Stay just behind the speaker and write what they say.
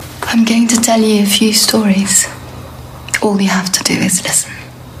I'm going to tell you a few stories. All you have to do is listen.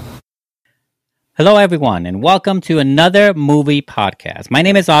 Hello, everyone, and welcome to another movie podcast. My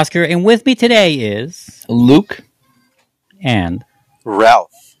name is Oscar, and with me today is... Luke. And...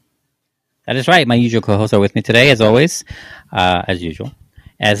 Ralph. That is right. My usual co-hosts are with me today, as always, as usual.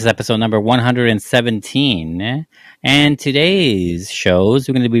 As is episode number 117. And today's shows,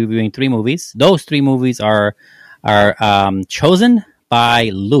 we're going to be reviewing 3 movies. Those 3 movies are chosen by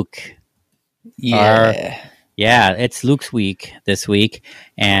Luke. Yeah, it's Luke's week this week,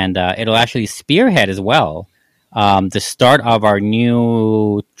 and it'll actually spearhead as well the start of our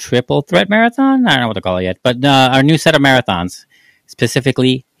new triple threat marathon. I don't know what to call it yet, but our new set of marathons,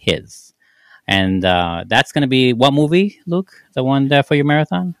 specifically his. And that's going to be what movie, Luke? The one for your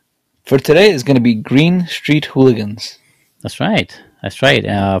marathon? For today is going to be Green Street Hooligans. That's right.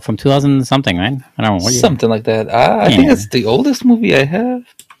 From 2000 something, right? I don't know. Something like that. I think it's the oldest movie I have.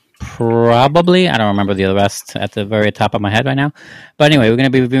 Probably. I don't remember the rest at the very top of my head right now. But anyway, we're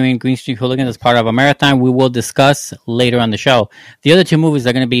going to be reviewing Green Street Hooligans as part of a marathon we will discuss later on the show. The other 2 movies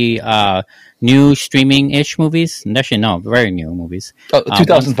are going to be new streaming-ish movies. Actually, no, very new movies.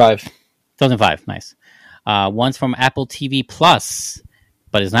 2005. 2005, nice. One's from Apple TV Plus,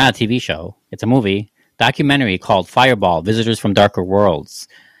 but it's not a TV show. It's a movie, documentary called Fireball, Visitors from Darker Worlds,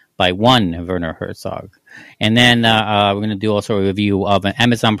 by one Werner Herzog. And then we're going to do also a review of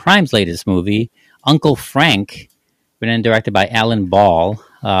Amazon Prime's latest movie, Uncle Frank, written and directed by Alan Ball,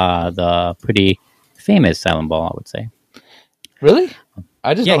 the pretty famous Alan Ball, I would say. Really?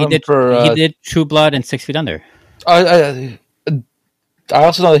 I just know him for... he did True Blood and 6 Feet Under. I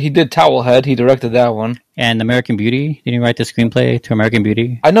also know that he did Towelhead. He directed that one. And American Beauty. Did he write the screenplay to American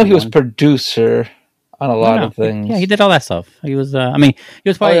Beauty? I know he was producer on a lot of things. Yeah, he did all that stuff. He was, he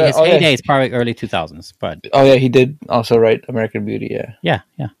was probably, his heyday is probably early 2000s. But he did also write American Beauty, Yeah,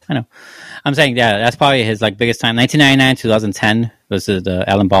 I know. I'm saying, that's probably his biggest time. 1999, 2010 was the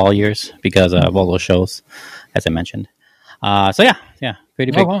Alan Ball years because of all those shows, as I mentioned.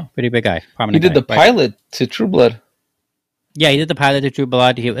 Pretty big guy. He did the pilot to True Blood. Yeah, he did the pilot to True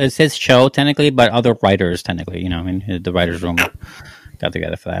Blood. It's his show, technically, but other writers, technically. The writer's room got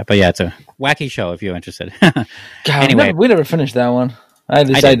together for that. But yeah, it's a wacky show if you're interested. Anyway, we never finished that one. I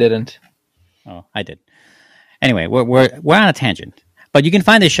didn't. Oh, I did. Anyway, we're on a tangent. But you can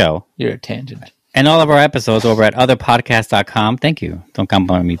find the show. You're a tangent. And all of our episodes over at otherpodcast.com. Thank you. Don't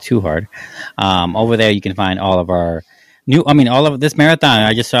compliment me too hard. Over there, you can find all of our all of this marathon.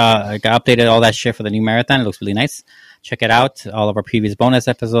 I just got updated all that shit for the new marathon. It looks really nice. Check it out. All of our previous bonus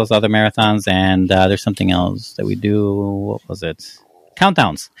episodes, other marathons, and there's something else that we do. What was it?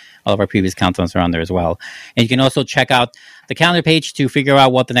 Countdowns. All of our previous countdowns are on there as well. And you can also check out the calendar page to figure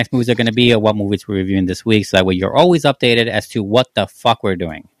out what the next movies are going to be or what movies we're reviewing this week. So that way you're always updated as to what the fuck we're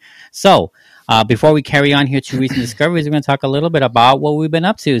doing. So before we carry on here to recent discoveries, we're going to talk a little bit about what we've been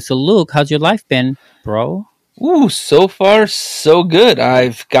up to. So Luke, how's your life been, bro? Ooh, so far, so good.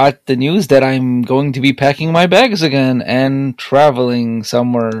 I've got the news that I'm going to be packing my bags again and traveling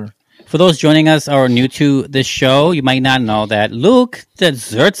somewhere. For those joining us or new to this show, you might not know that Luke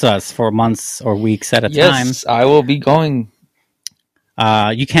deserts us for months or weeks at a time. Yes, I will be going.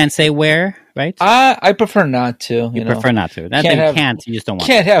 You can't say where, right? I prefer not to. You prefer not to. That you can't. You just don't want.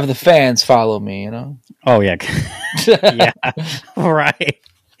 Can't have the fans follow me. Oh yeah, yeah, right.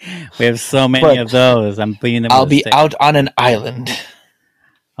 We have so many of those. I'm being. I'll be out on an island.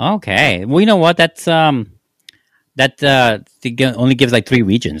 Okay. Well, you know what? That's it only gives 3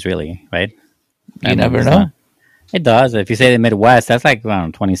 regions, really, right? You never know. It does. If you say the Midwest, that's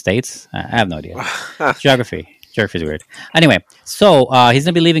around 20 states. I have no idea. Geography is weird. Anyway, so he's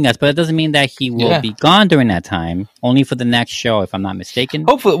going to be leaving us, but it doesn't mean that he will be gone during that time, only for the next show, if I'm not mistaken.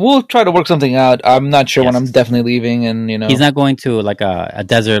 Hopefully, we'll try to work something out. I'm not sure when I'm definitely leaving, and He's not going to a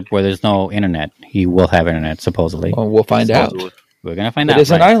desert where there's no internet. He will have internet, supposedly. Well, we'll find out. We're going to find out. It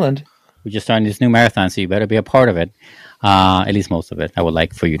is an island. We're just starting this new marathon, so you better be a part of it. At least most of it. I would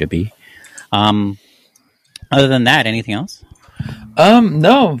like for you to be. Other than that, anything else?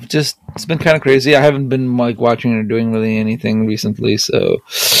 No, just it's been kind of crazy. I haven't been watching or doing really anything recently, so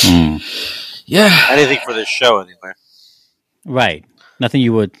yeah. Anything for this show, anyway. Right. Nothing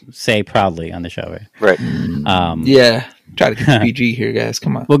you would say proudly on the show, right? Right. Yeah. Try to keep PG here, guys.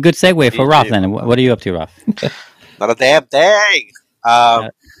 Come on. Well, good segue for Roth then. What are you up to, Roth? Not a damn thing.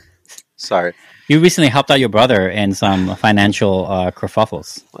 Sorry. You recently helped out your brother in some financial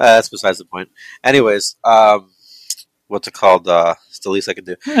kerfuffles. That's besides the point. Anyways, what's it called? It's the least I can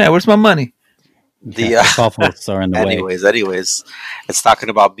do. Yeah, where's my money? The kerfuffles are in the way. Anyways, it's talking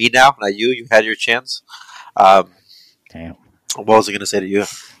about me now, not you. You had your chance. Damn. What was I going to say to you?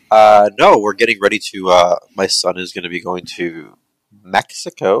 No, we're getting ready to. My son is going to be going to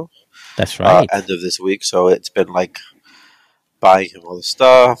Mexico That's right. end of this week, so it's been like buying him all the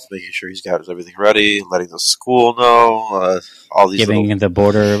stuff, making sure he's got everything ready, letting the school know, all these Giving the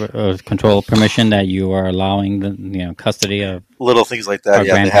border control permission that you are allowing the custody of. little things like Our that.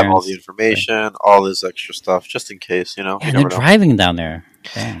 Yeah, they have all grandparents. the information, all this extra stuff, just in case. You And never they're know. driving down there.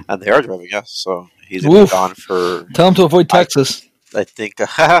 Damn. And they are driving, yes. So he's going to Oof. be gone for. Tell him to avoid Texas. I think.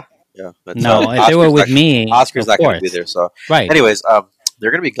 Yeah. But, No, if they were with me, Oscar's of not going to be course. there. So, Right. anyways,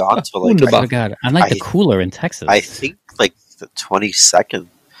 they're going to be gone till like Oh my God, I like the cooler in Texas. I think like the 22nd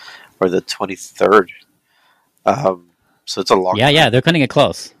or the 23rd. So it's a long. Yeah, they're cutting it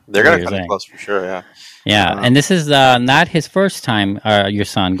close. They're That's going to what cut you're it close for sure. Yeah. Yeah, and this is not his first time, your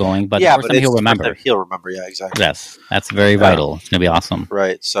son going, but yeah, the first but time it's he'll the first remember. time he'll remember. Yeah, exactly. Yes, that's very vital. It's gonna be awesome.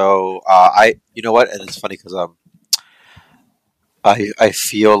 Right. So you know what? And it's funny because I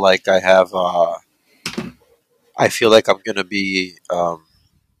feel like I have. I feel like I'm gonna be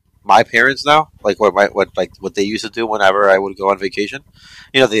my parents now, like what they used to do whenever I would go on vacation.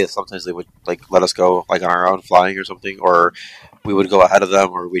 Sometimes they would like let us go like on our own flying or something, or we would go ahead of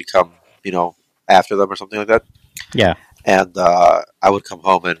them, or we'd come after them or something like that. Yeah, And I would come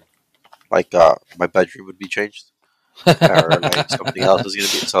home and like my bedroom would be changed, or like something else was gonna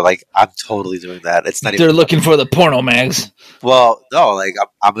be. So like I'm totally doing that. It's not even. They're looking for the porno mags. Well, no, like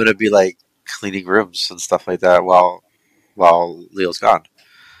I'm gonna be like cleaning rooms and stuff like that while Leo's gone.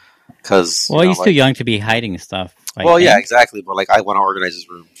 Because he's too young to be hiding stuff. Yeah, exactly. But like, I want to organize his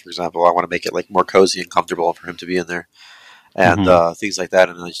room, for example. I want to make it like more cozy and comfortable for him to be in there, and things like that.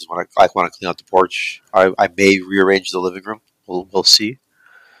 And I just want to clean out the porch. I may rearrange the living room. We'll see.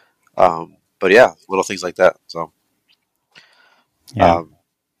 But yeah, little things like that. So,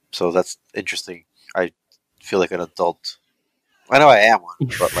 so that's interesting. I feel like an adult. I know I am one,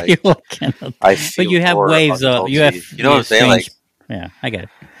 but like I feel. But you have more waves of you have. You know what I'm saying? Like, yeah, I get it.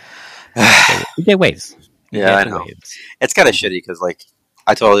 You get waves. Yeah, I know. Waves. It's kind of shitty because like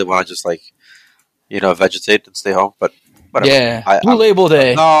I totally want to just like vegetate and stay home, but whatever. Yeah, Blue Label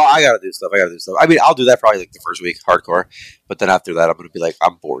Day. No, I gotta do stuff. I mean, I'll do that probably like the first week, hardcore, but then after that, I'm gonna be like,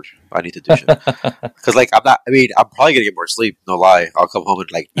 I'm bored. I need to do shit because like I'm not. I mean, I'm probably gonna get more sleep. No lie, I'll come home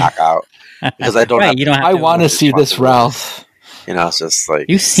and like knock out because I don't. Right, you don't have I want to see this Ralph. It's just like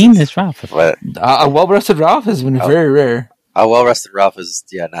you've seen this Ralph. But a well-rested Ralph has been very rare. A well-rested Ralph is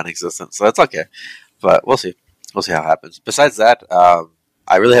non-existent, so that's okay. But we'll see. We'll see how it happens. Besides that,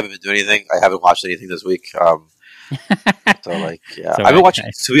 I really haven't been doing anything. I haven't watched anything this week. So like, yeah, I've been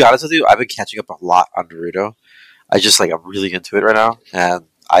watching. To be honest with you, I've been catching up a lot on Naruto. I'm really into it right now, and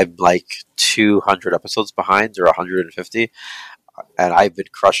I'm like 200 episodes behind or 150, and I've been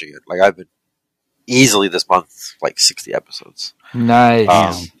crushing it. Like I've been easily this month like 60 episodes.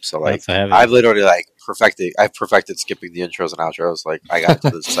 Nice. So like I've literally like I've perfected skipping the intros and outros. Like I got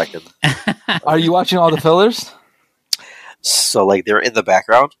to the second. Are you watching all the fillers? So like they're in the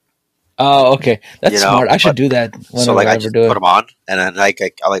background. Oh, okay, that's smart. I should do that. So like I just put them on, and then like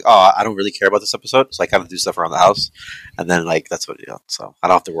I don't really care about this episode, so I kind of do stuff around the house, and then like that's what so I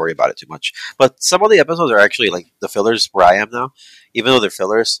don't have to worry about it too much. But some of the episodes are actually like the fillers where I am now. Even though they're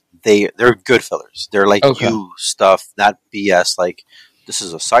fillers, they're good fillers. They're like you stuff, not BS. Like this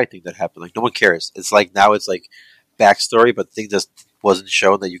is a side thing that happened. Like no one cares. It's like now it's like backstory, but thing that wasn't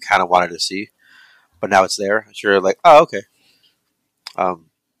shown that you kind of wanted to see, but now it's there. So you're like, oh okay.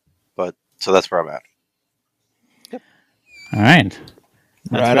 But so that's where I'm at. Yep. All right.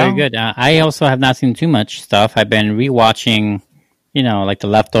 That's very good. I also have not seen too much stuff. I've been rewatching, like The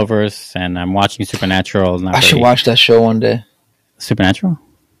Leftovers, and I'm watching Supernatural. I should watch that show one day. Supernatural?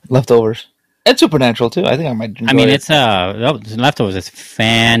 Leftovers. And Supernatural, too. I think I might enjoy it. It's Leftovers is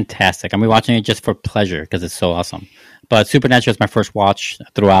fantastic. I'm rewatching it just for pleasure because it's so awesome. But Supernatural is my first watch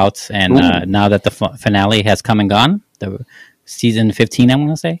throughout, and now that the finale has come and gone, the season 15, I'm going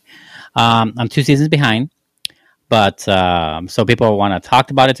to say, I'm 2 seasons behind. But so people want to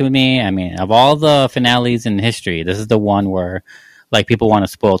talk about it to me. I mean, of all the finales in history, this is the one where like people want to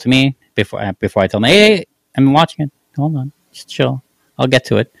spoil to me before I tell them, hey, I'm watching it. Hold on, just chill. I'll get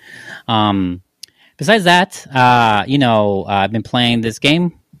to it. Besides that, I've been playing this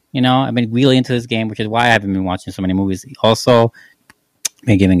game. I've been really into this game, which is why I haven't been watching so many movies. Also,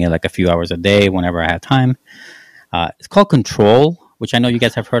 been giving it like a few hours a day whenever I have time. It's called Control, which I know you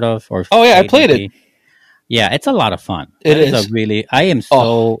guys have heard of. I played it. Yeah, it's a lot of fun. It is. I am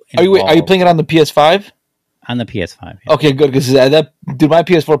so. Are you playing it on the PS5? On the PS5. Yeah. Okay, good, because my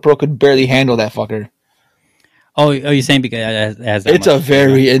PS4 Pro could barely handle that fucker. Oh, are you saying because it's a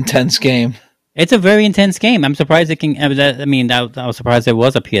very intense game. It's a very intense game. I'm surprised it can. I was surprised it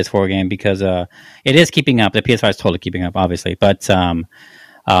was a PS4 game because it is keeping up. The PS5 is totally keeping up, obviously. But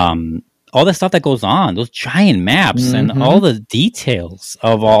all the stuff that goes on, those giant maps and all the details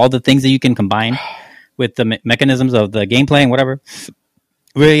of all the things that you can combine with the mechanisms of the gameplay and whatever.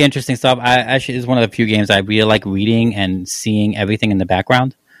 Really interesting stuff. I actually is one of the few games I really like reading and seeing everything in the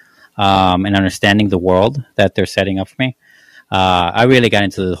background and understanding the world that they're setting up for me. I really got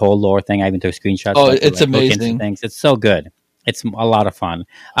into the whole lore thing. I even took screenshots. Oh, it's amazing. Things. It's so good. It's a lot of fun.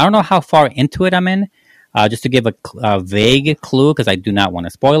 I don't know how far into it I'm in. Just to give a vague clue, because I do not want to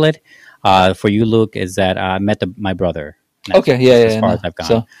spoil it. For you, Luke, is that I met my brother. Okay, as far as I've gone.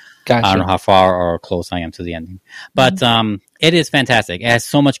 So, gotcha. I don't know how far or close I am to the ending, but it is fantastic. It has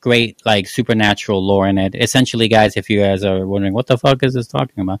so much great like supernatural lore in it. Essentially, guys, if you guys are wondering what the fuck is this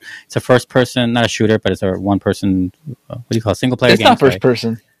talking about, it's a first person, not a shooter, but it's a one person. What do you call it? Single player game? It's not first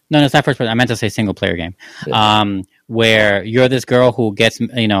person. No, it's not first person. I meant to say single player game. Yeah. Where you're this girl who gets,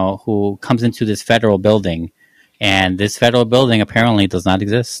 who comes into this federal building, and this federal building apparently does not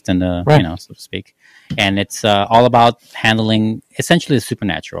exist in the, so to speak. And it's all about handling essentially the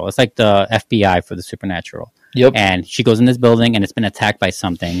supernatural. It's like the FBI for the supernatural. Yep. And she goes in this building and it's been attacked by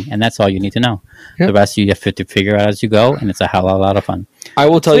something, and that's all you need to know. Yep. The rest you have to figure out as you go, and it's a hell of a lot of fun. I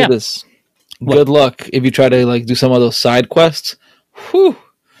will tell you this. Good luck if you try to like do some of those side quests. Whew.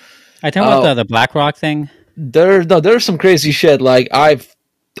 I tell you about the BlackRock thing. There's some crazy shit. Like I've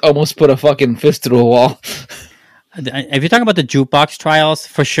almost put a fucking fist through a wall. If you're talking about the jukebox trials,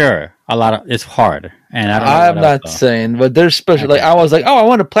 for sure, it's hard. And I'm not saying, but there's special. Okay. Like I was like, I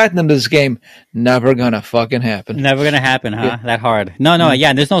want to platinum this game. Never gonna fucking happen. Never gonna happen, huh? Yeah. That hard? No.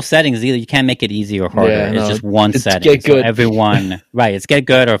 Yeah, there's no settings either. You can't make it easy or harder. Yeah, it's just one setting. Get good. So everyone, right? It's get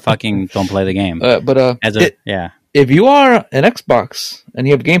good or fucking don't play the game. If you are an Xbox and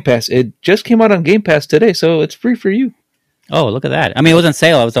you have Game Pass, it just came out on Game Pass today, so it's free for you. Oh, look at that. I mean, it was on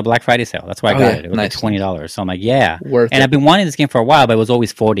sale. It was a Black Friday sale. That's why I got it. It was like $20. So I'm like, yeah. Worth it. I've been wanting this game for a while, but it was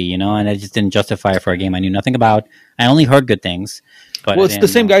always $40, and I just didn't justify it for a game I knew nothing about. I only heard good things. But it's the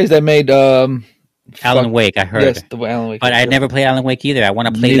same guys that made Alan Wake, I heard. Yes, the Alan Wake. But I never played Alan Wake either. I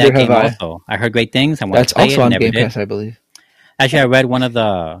want to play that game also. I heard great things. I want to play it. That's also on Game Pass, I believe. Actually, I read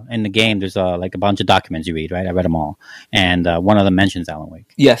in the game, there's like a bunch of documents you read, right? I read them all. And one of them mentions Alan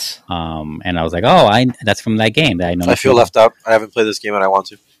Wake. Yes. And I was like, that's from that game that I know. I feel left out. I haven't played this game and I want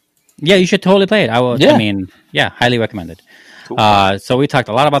to. Yeah, you should totally play it. Highly recommended. Cool. So we talked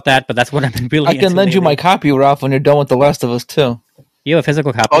a lot about that, but that's what I've been really into. I can lend you my copy, Ralph, when you're done with The Last of Us 2. You have a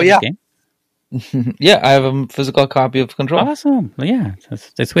physical copy of this game? Yeah, I have a physical copy of Control. Awesome. Well, yeah,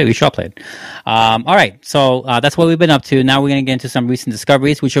 that's sweet. We shall play it. All right, so that's what we've been up to. Now we're going to get into some recent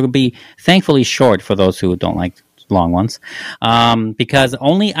discoveries, which will be thankfully short for those who don't like long ones, because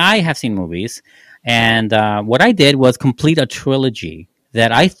only I have seen movies. And what I did was complete a trilogy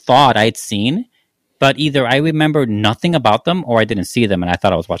that I thought I'd seen, but either I remember nothing about them or I didn't see them and I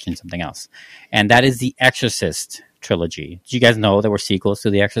thought I was watching something else. And that is the Exorcist trilogy. Do you guys know there were sequels to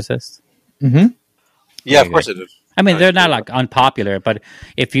The Exorcist? Mm-hmm. Yeah, of course I did. I mean, they're not like unpopular, but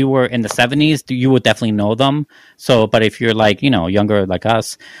if you were in the 70s, you would definitely know them. So, but if you're like, younger like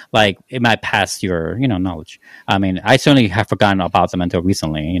us, like it might pass your, knowledge. I mean, I certainly have forgotten about them until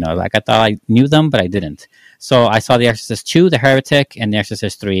recently. Like I thought I knew them, but I didn't. So I saw The Exorcist 2, The Heretic, and The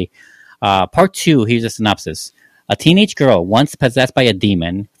Exorcist 3. Part 2, here's a synopsis. A teenage girl, once possessed by a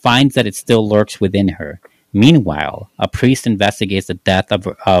demon, finds that it still lurks within her. Meanwhile, a priest investigates the death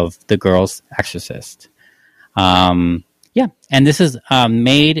of the girl's exorcist. And this is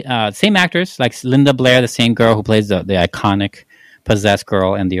made same actors, like Linda Blair, the same girl who plays the iconic possessed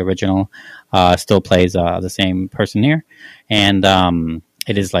girl in the original, still plays the same person here. And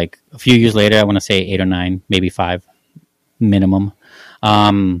it is like a few years later. I want to say 8 or 9, maybe 5 minimum,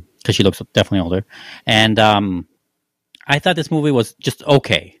 because she looks definitely older. And I thought this movie was just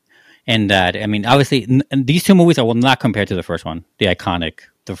okay. And that, I mean, obviously, these two movies I will not compare to the first one, the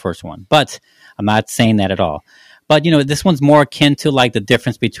first one. But I'm not saying that at all. But, this one's more akin to, like, the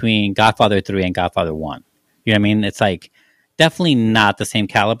difference between Godfather 3 and Godfather 1. You know what I mean? It's, like, definitely not the same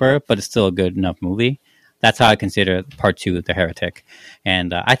caliber, but it's still a good enough movie. That's how I consider Part 2, The Heretic.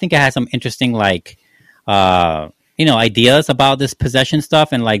 And I think it has some interesting, like, ideas about this possession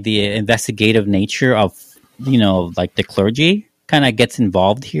stuff and, like, the investigative nature of, like, the clergy. Kind of gets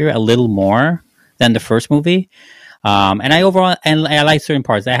involved here a little more than the first movie, and I like certain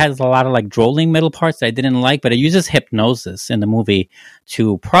parts. It has a lot of like drolling middle parts that I didn't like, but it uses hypnosis in the movie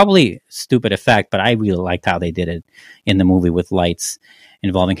to probably stupid effect. But I really liked how they did it in the movie with lights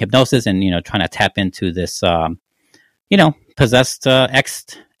involving hypnosis and trying to tap into this possessed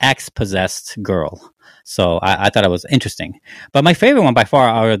ex-possessed girl. So I thought it was interesting. But my favorite one by far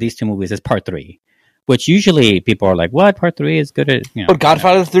out of these two movies is Part 3, which usually people are like, "What? Part 3 is good at." But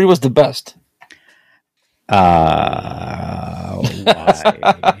Godfather 3 was the best. Why? I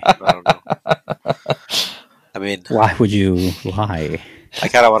don't know. I mean, Why would you lie? I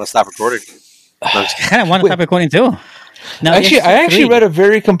kind of want to stop recording. No, I'm just I kidding. kind of want to stop recording too. No, Actually, it's I actually 3. read a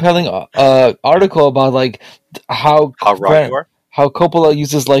very compelling article about like how wrong you are? how Coppola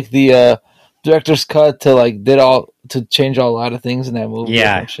uses like the director's cut to like to change a lot of things in that movie.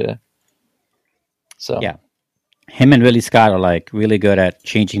 Yeah. And shit. So Yeah. Him and Ridley Scott are like really good at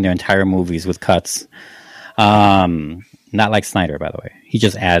changing their entire movies with cuts. Not like Snyder, by the way. He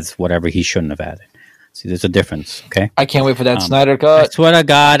just adds whatever he shouldn't have added. See, there's a difference. Okay. I can't wait for that Snyder cut. I swear to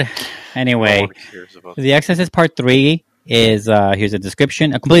God. No Anyway, one cares about The Exorcist Part 3 is, here's a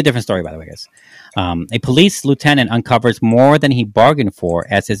description, a completely different story, by the way, guys. A police lieutenant uncovers more than he bargained for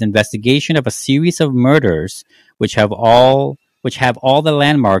as his investigation of a series of murders which have all the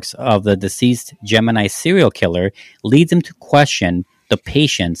landmarks of the deceased Gemini serial killer leads him to question the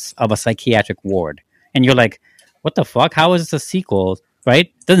patients of a psychiatric ward. And you're like, what the fuck? How is this a sequel?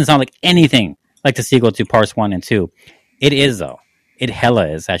 Right? Doesn't sound like anything like the sequel to parts 1 and 2. It is, though. It hella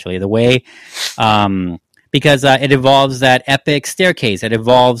is, actually. The way, because it involves that epic staircase. It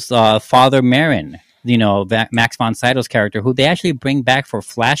involves Father Marin, Max von Sydow's character, who they actually bring back for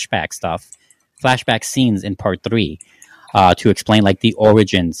flashback scenes in part 3 to explain like the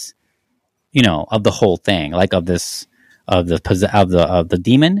origins, of the whole thing, like of the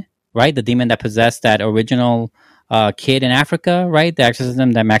demon, right? The demon that possessed that original kid in Africa, right? The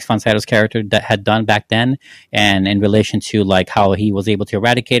exorcism that Max von Sydow's character that had done back then, and in relation to like how he was able to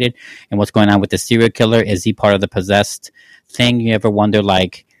eradicate it, and what's going on with the serial killer. Is he part of the possessed thing? You ever wonder,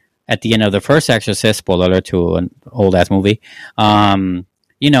 like at the end of the first Exorcist, spoiler alert to an old ass movie, the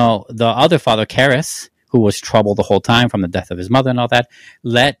other father, Karras, who was troubled the whole time from the death of his mother and all that,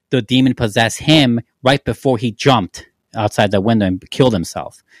 let the demon possess him right before he jumped outside the window and killed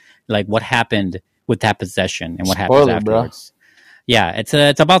himself. Like, what happened with that possession and what happens afterwards? Bro. Yeah, it's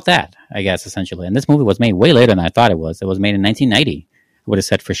about that, I guess, essentially. And this movie was made way later than I thought it was. It was made in 1990. I would have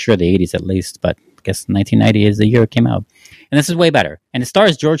said for sure the 80s at least, but I guess 1990 is the year it came out. And this is way better. And it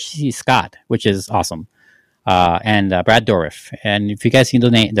stars George C. Scott, which is awesome, and Brad Dourif. And if you guys see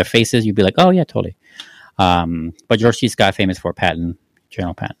their faces, you'd be like, oh, yeah, totally. But George C. Scott, famous for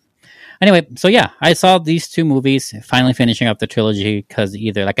General Patton. Anyway, so yeah, I saw these two movies, finally finishing up the trilogy, because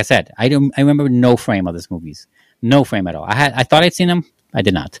either, like I said, I remember no frame of these movies. No frame at all. I thought I'd seen them. I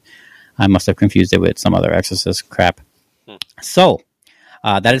did not. I must have confused it with some other Exorcist crap. So,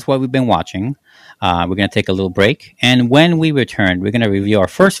 that is what we've been watching. We're going to take a little break. And when we return, we're going to review our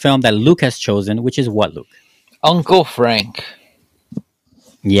first film that Luke has chosen, which is what, Luke? Uncle Frank.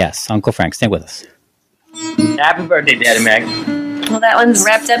 Yes, Uncle Frank. Stay with us. Happy birthday, Daddy Mac. Well, that one's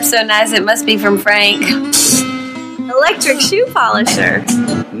wrapped up so nice it must be from Frank. Electric shoe polisher.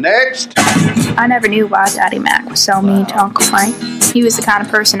 Next. I never knew why Daddy Mac was so mean to Uncle Frank. He was the kind of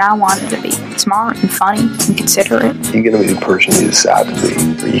person I wanted to be. Smart and funny and considerate. You're going to be the person you decide to be,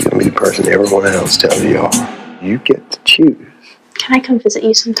 or you're going to be the person everyone else tells you are. You get to choose. Can I come visit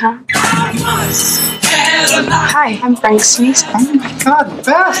you sometime? Hi, I'm Frank's niece. Oh my God,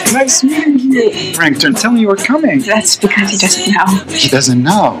 Beth! Nice meeting you. Frank didn't tell me you were coming. That's because he doesn't know. He doesn't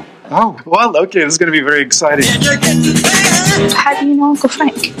know. Oh, well, okay, this is going to be very exciting. How do you know Uncle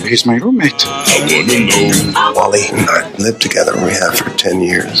Frank? He's my roommate. Wally and I lived together, and we have for 10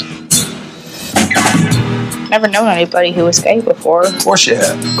 years. Never known anybody who was gay before. Of course you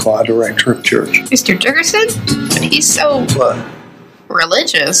have. Choir director of church. Mr. Jurgensen? But he's so... What?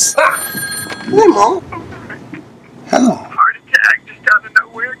 religious. Hey, Mom. Hello. Heart attack just out of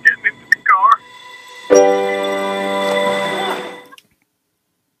nowhere, getting into the car.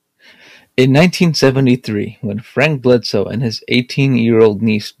 In 1973, when Frank Bledsoe and his 18-year-old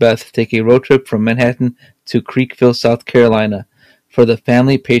niece Beth take a road trip from Manhattan to Creekville, South Carolina, for the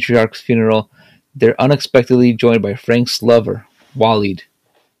family patriarch's funeral, they're unexpectedly joined by Frank's lover, Waleed.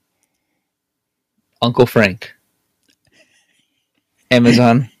 Uncle Frank.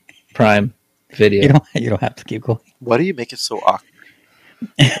 Amazon Prime Video. You don't have to keep going. Why do you make it so awkward?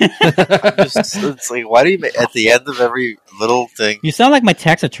 It's like, why do you make at the end of every little thing? You sound like my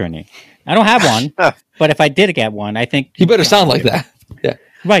tax attorney. I don't have one, but if I did get one, I think you better sound like that. Yeah,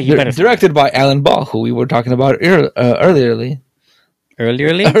 right. You better. Directed by Alan Ball, who we were talking about earlier.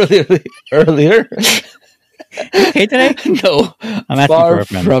 Earlier. Okay, today? No, I'm asking far for a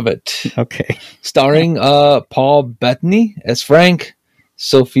friend. from it. Okay, starring Paul Bettany as Frank,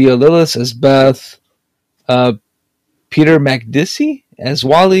 Sophia Lillis as Beth, Peter Macdissy as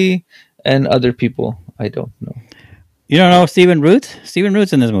Wally, and other people. I don't know. You don't know Stephen Root? Stephen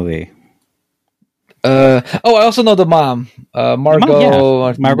Root's in this movie. I also know the mom,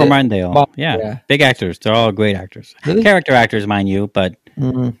 Margot. Margot Martindale. Mom, yeah, big actors. They're all great actors. Really? Character actors, mind you, but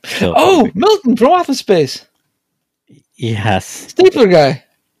still Milton from Office Space. Yes, Stapler guy.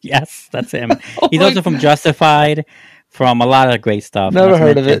 Yes, that's him. He's also from Justified, from a lot of great stuff. Never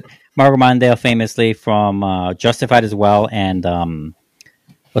heard of it. Margot Martindale, famously from Justified as well, and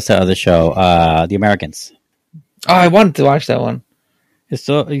what's that other show? The Americans. Oh, I wanted to watch that one. You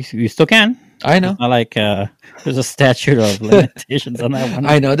still can. I know. It's not like there's a statute of limitations on that one.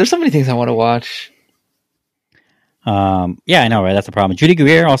 I know. There's so many things I want to watch. Yeah, I know, right? That's the problem. Judy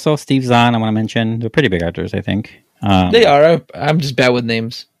Greer, also Steve Zahn. I want to mention. They're pretty big actors, I think. They are. I'm just bad with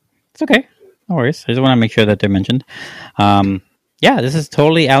names. It's okay. No worries. I just want to make sure that they're mentioned. Yeah, this is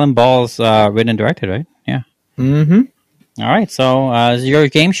totally Alan Ball's written and directed, right? Yeah. Mm-hmm. All right. So this is your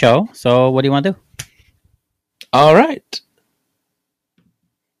game show. So what do you want to do? All right.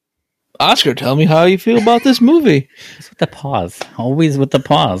 Oscar, tell me how you feel about this movie. Just with the pause. Always with the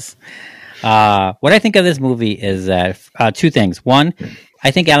pause. What I think of this movie is that two things. One,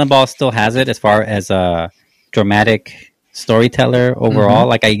 I think Alan Ball still has it as far as a dramatic storyteller overall.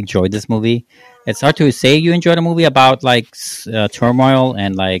 Like, I enjoyed this movie. It's hard to say you enjoyed a movie about like turmoil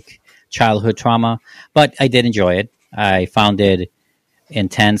and like childhood trauma, but I did enjoy it. I found it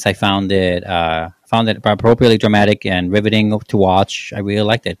intense. I found it appropriately dramatic and riveting to watch. I really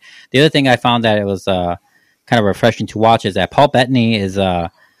liked it. The other thing I found that it was kind of refreshing to watch is that Paul Bettany is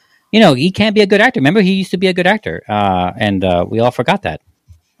he can't be a good actor. Remember, he used to be a good actor, and we all forgot that.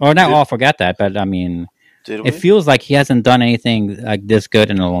 Or not all forgot that, but I mean, it feels like he hasn't done anything like this good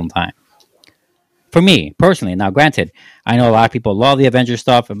in a long time. For me, personally. Now, granted, I know a lot of people love the Avengers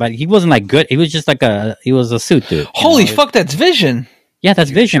stuff, but he wasn't like good. He was just like he was a suit dude. Holy fuck, that's Vision. Yeah, that's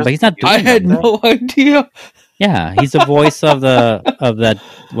Vision, but he's not doing I had no idea. Yeah, he's the voice of that.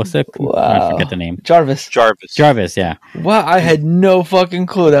 What's it? Wow. I forget the name. Jarvis, yeah. Wow, I had no fucking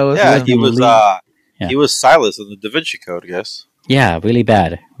clue that was. Yeah, he was Silas in the Da Vinci Code, I guess. Yeah, really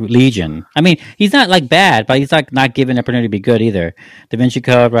bad. Legion. I mean, he's not like bad, but he's like not given the opportunity to be good either. Da Vinci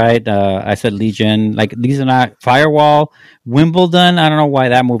Code, right? I said Legion. Like, these are not Firewall, Wimbledon. I don't know why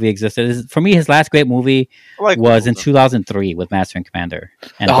that movie existed. For me, his last great movie was in 2003 with Master and Commander.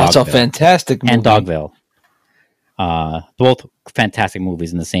 And it's a fantastic movie. And Dogville. Both fantastic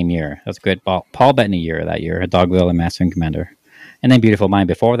movies in the same year. That's a good Paul Bettany year that year. Dogville and Master and Commander. And then Beautiful Mind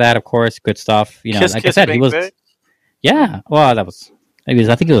before that, of course. Good stuff. You know, like I said, he was... Big. Yeah, well, I think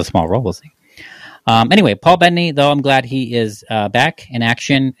it was a small role. We'll see. Anyway, Paul Bettany, though, I'm glad he is back in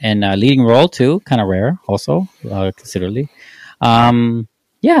action and leading role too. Kind of rare, also considerably.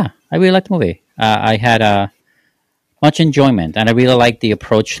 Yeah, I really liked the movie. I had much enjoyment, and I really liked the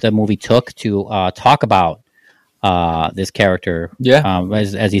approach the movie took to talk about this character. Yeah,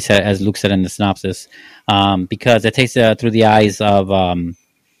 as he said, as Luke said in the synopsis, because it takes through the eyes of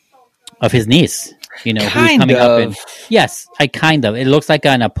his niece. You know, who's coming up in... Yes, it looks like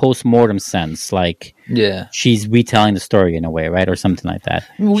in a post-mortem sense, like she's retelling the story in a way, right? Or something like that.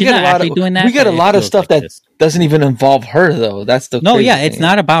 We got a lot of stuff that doesn't even involve her, though. That's the No, yeah, it's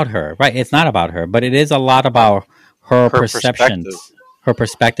not about her, right? It's not about her, but it is a lot about her perceptions, her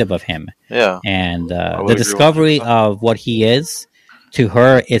perspective of him. Yeah. And the discovery of what he is, to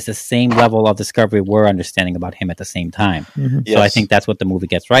her, is the same level of discovery we're understanding about him at the same time. Mm-hmm. So I think that's what the movie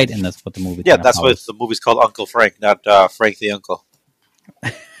gets right, and that's what the movie. Yeah, that's why the movie's called Uncle Frank, not Frank the Uncle.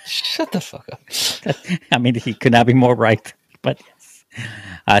 Shut the fuck up. I mean, he could not be more right. But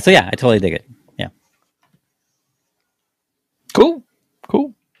yes. So yeah, I totally dig it. Yeah. Cool.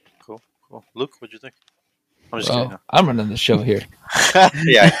 Luke, what'd you think? I'm just kidding. I'm running the show here.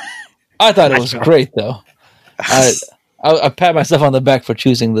 Yeah. I thought it was great, though. I pat myself on the back for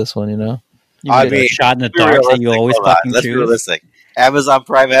choosing this one, you know? I mean, shot in the dark that you always fucking let's choose. Be realistic. Amazon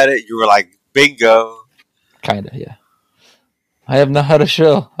Prime had it. You were like, bingo. Kind of, yeah. I am not a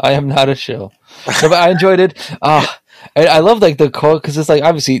show. No, but I enjoyed it. I love like the quote because it's like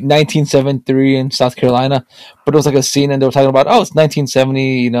obviously 1973 in South Carolina, but it was like a scene and they were talking about it's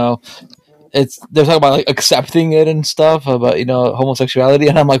 1970. You know, they're talking about like accepting it and stuff about homosexuality,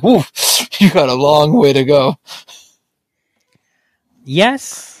 and I'm like, woof, you got a long way to go.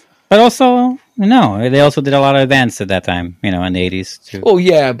 Yes, but also no. They also did a lot of events at that time, in the 80s too. Oh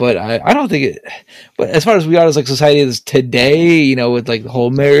yeah, but I don't think it. But as far as we are as like society is today, with like the whole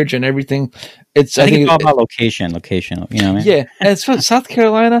marriage and everything, I think it's all about location. You know what I mean? Yeah, and it's from South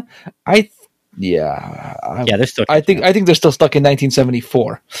Carolina. They're still. I think they're still stuck in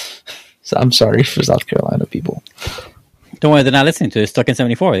 1974. So I'm sorry for South Carolina people. Don't worry, they're not listening to it. It's stuck in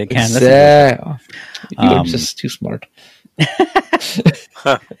 74. They can't listen to it. You're just too smart.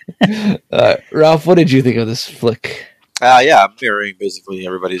 Ralph, what did you think of this flick? Yeah, I'm mirroring basically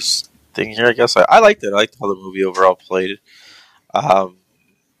everybody's thing here. I guess I liked it. I liked how the movie overall played. Um,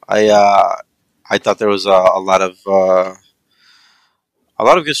 I thought there was a lot of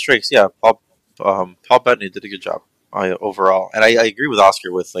good strengths. Yeah, Paul Bettany did a good job overall, and I agree with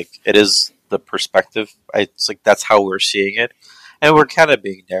Oscar with like it is the perspective. It's like that's how we're seeing it, and we're kind of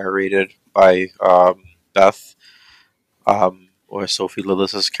being narrated by Beth, or Sophie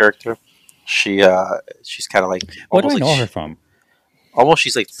Lillis's character. She's kind of like what do I like know her from? Almost,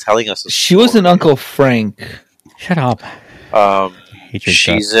 she's like telling us. She was in Uncle Frank. Shut up.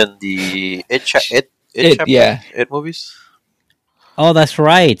 She's in the It movies. Oh, that's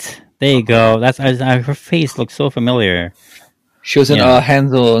right. There you go. That's her face looks so familiar. She was in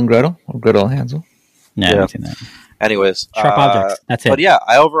Hansel and Gretel, or Gretel and Hansel. No, I haven't seen that. Anyways, Sharp Objects. That's it. But yeah,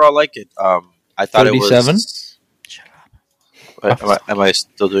 I overall like it. I thought 37? It was. Shut up. Am I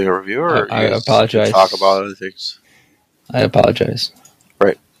still doing a review? Or I apologize. Talk about other things. I apologize.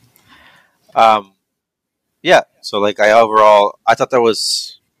 Right. Yeah. So like, I thought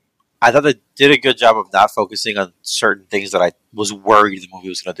they did a good job of not focusing on certain things that I was worried the movie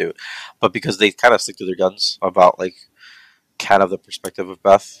was going to do, but because they kind of stick to their guns about like kind of the perspective of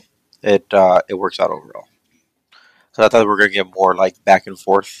Beth, it works out overall. So I thought we were going to get more like back and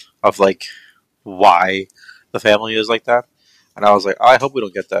forth of like why the family is like that, and I was like, I hope we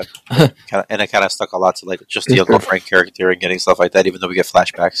don't get that. And it kind of stuck a lot to like just the Uncle Frank character and getting stuff like that, even though we get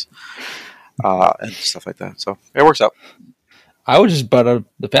flashbacks and stuff like that. So it works out. I would just but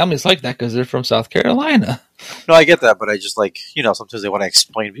the family's like that because they're from South Carolina. No, I get that, but I just like sometimes they want to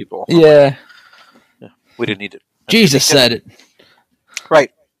explain people. Yeah, we didn't need it. Jesus said it.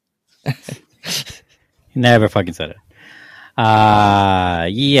 Right. He never fucking said it.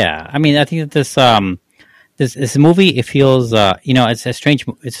 Yeah. I mean, I think that this movie, it feels it's a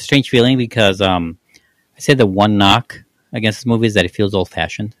strange feeling because I say the one knock against this movie is that it feels old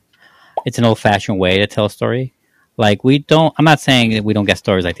fashioned. It's an old fashioned way to tell a story. Like I'm not saying that we don't get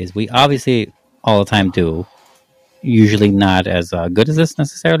stories like these. We obviously all the time do. Usually not as good as this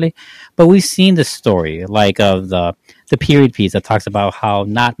necessarily, but we've seen the story like of the period piece that talks about how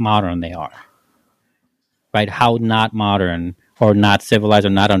not modern they are. Right? How not modern or not civilized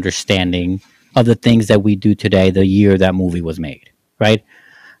or not understanding of the things that we do today, the year that movie was made. Right?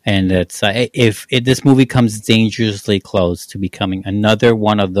 And it's if this movie comes dangerously close to becoming another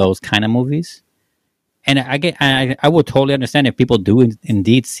one of those kind of movies, and I will totally understand if people do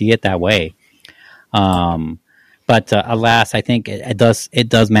indeed see it that way. But alas, I think it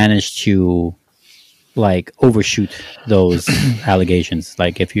does manage to like overshoot those allegations,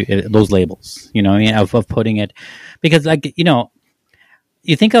 like those labels, of putting it, because like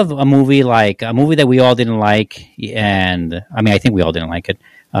you think of a movie that we all didn't like, and I mean I think we all didn't like it,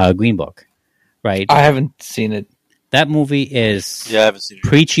 Green Book, right? I haven't seen it. That movie is I haven't seen it.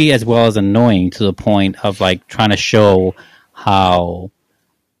 Preachy as well as annoying to the point of like trying to show how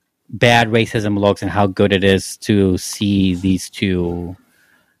bad racism looks and how good it is to see these two,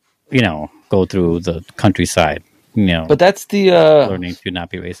 go through the countryside. But that's the learning to not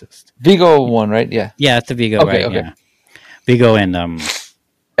be racist. Vigo one, right? Yeah. Yeah, it's the Vigo, okay, right? Okay. Yeah. Vigo and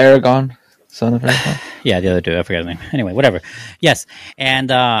Aragon, son of Aragon. Yeah, the other two. I forgot his name. Anyway, whatever. Yes, and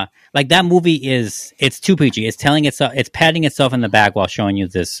like that movie it's too preachy. It's telling itself, it's patting itself in the back while showing you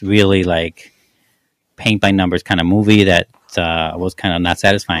this really like paint by numbers kind of movie that was kind of not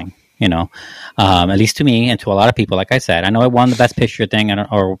satisfying. At least to me and to a lot of people. Like I said, I know it won the best picture thing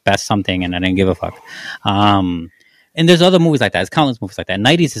or best something, and I didn't give a fuck. And there's other movies like that. There's countless movies like that.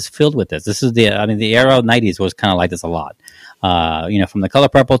 90s is filled with this. This is the era of 90s was kind of like this a lot. From The Color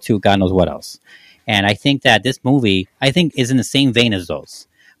Purple to God knows what else. And I think that this movie, is in the same vein as those,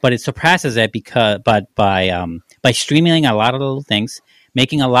 but it surpasses it by streamlining a lot of little things,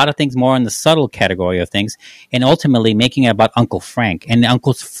 making a lot of things more in the subtle category of things, and ultimately making it about Uncle Frank and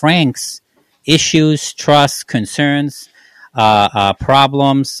Uncle Frank's issues, trust, concerns,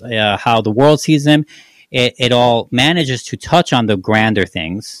 problems, how the world sees him. It all manages to touch on the grander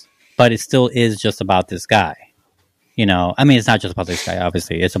things, but it still is just about this guy. It's not just about this guy,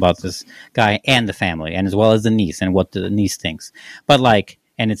 obviously. It's about this guy and the family, and as well as the niece and what the niece thinks. But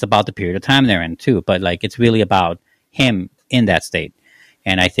and it's about the period of time they're in too. But it's really about him in that state.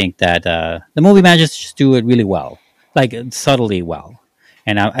 And I think that the movie manages to just do it really well, subtly well.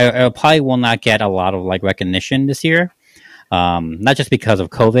 And I probably will not get a lot of recognition this year, not just because of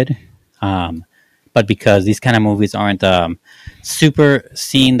COVID, but because these kind of movies aren't super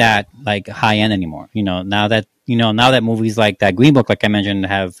seen that high end anymore. Now that now that movies like that Green Book, like I mentioned,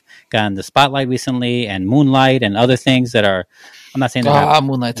 have gotten the spotlight recently, and Moonlight and other things that are, I'm not saying that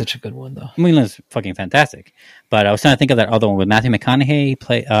Moonlight's such a good one, though. Moonlight's fucking fantastic. But I was trying to think of that other one with Matthew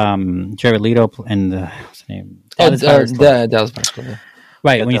McConaughey, Jared Leto, and what's his name? Dallas Buyers Club.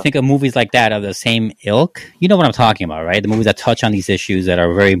 Right, when you think of movies like that of the same ilk, you know what I'm talking about, right? The movies that touch on these issues that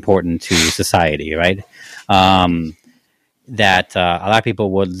are very important to society, right? That a lot of people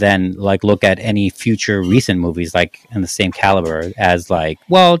would then look at any future recent movies like in the same caliber as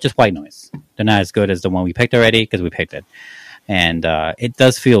just white noise. They're not as good as the one we picked already because we picked it, and it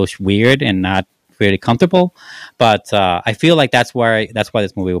does feel weird and not really comfortable. But I feel like that's why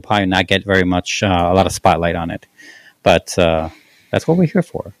this movie will probably not get very much a lot of spotlight on it. But that's what we're here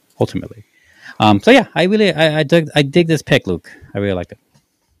for, ultimately. So yeah, I dig this pick, Luke. I really liked it.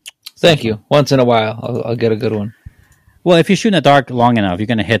 Thank you. Once in a while, I'll get a good one. Well, if you shoot in the dark long enough, you're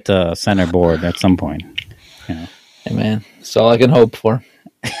going to hit the center board at some point. Hey, man. That's all I can hope for.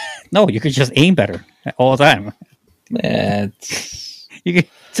 No, you could just aim better all the time. You could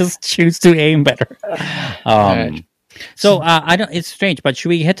just choose to aim better. Right. So I don't. It's strange, but should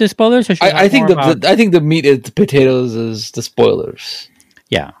we hit the spoilers? Or should I think the meat and the potatoes is the spoilers.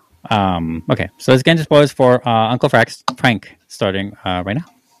 Yeah. Okay. So let's get into spoilers for Uncle Frank starting right now.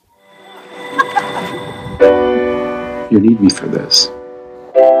 You need me for this.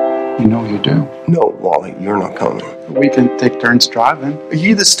 You know you do. No, Wally, you're not coming. We can take turns driving. Are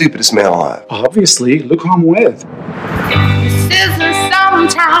you the stupidest man alive? Obviously, look who I'm with.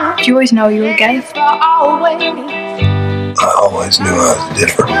 Did you always know you were gay? I always knew I was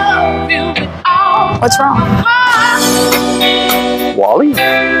different. What's wrong? Wally?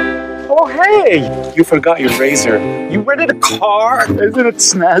 Oh, hey! You forgot your razor. You rented a car? Isn't it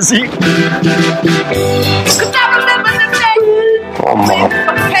snazzy? Oh, Mom.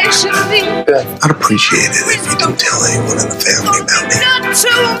 Beth, I'd appreciate it if you didn't tell anyone in the family about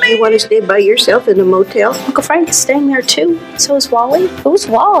me. You want to stay by yourself in a motel? Uncle Frank is staying there too. So is Wally. Who's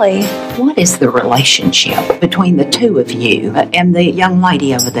Wally? What is the relationship between the two of you and the young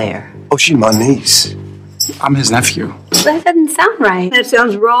lady over there? Oh, she's my niece. I'm his nephew. That doesn't sound right. That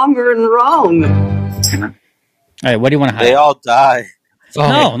sounds wronger and wrong. All right, what do you want to hide? They all die.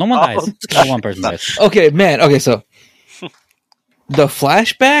 No one dies. Not one person dies. Okay, man. Okay, so the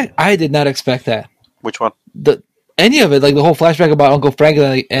flashback, I did not expect that. Which one? Any of it, like the whole flashback about Uncle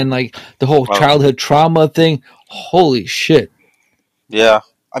Frank and the whole childhood trauma thing. Holy shit! Yeah,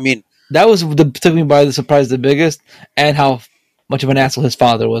 I mean that took me by the surprise the biggest, and how much of an asshole his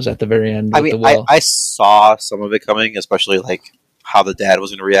father was at the very end. I mean, I saw some of it coming, especially like how the dad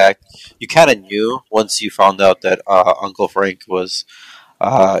was going to react. You kind of knew once you found out that Uncle Frank was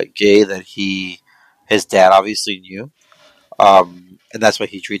gay that his dad obviously knew. And that's why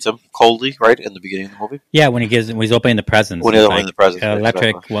he treats him coldly, right, in the beginning of the movie. Yeah, when he's opening the presents. When he's opening the presents.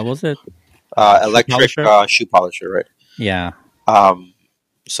 Electric, exactly. What was it? Electric shoe polisher, right? Yeah.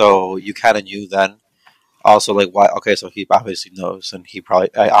 So you kind of knew then. Also, like, why? Okay, so he obviously knows, and he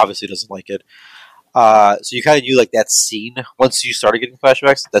probably obviously doesn't like it. So you kind of knew, like, that scene, once you started getting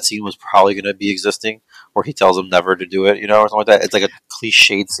flashbacks, that scene was probably going to be existing, where he tells him never to do it, or something like that. It's like a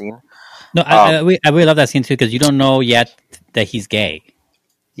cliched scene. No, I really love that scene too, because you don't know yet that he's gay.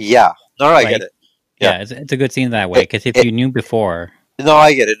 Yeah. No, right? I get it. Yeah, it's a good scene that way, because if you knew before... No,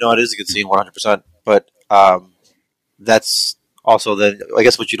 I get it. No, it is a good scene, 100%. But that's also then, I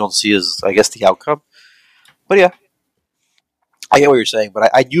guess what you don't see is, I guess, the outcome. But yeah, I get what you're saying, but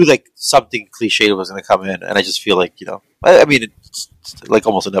I knew like something cliched was going to come in, and I just feel like, I mean, it's like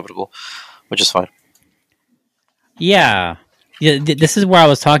almost inevitable, which is fine. Yeah. This is where I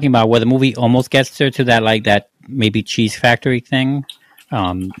was talking about, where the movie almost gets to that, like, that maybe cheese factory thing.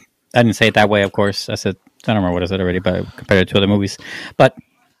 I didn't say it that way, of course. I don't remember what I said already, but compared to other movies. But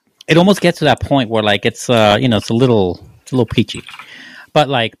it almost gets to that point where, like, it's it's a little peachy. But,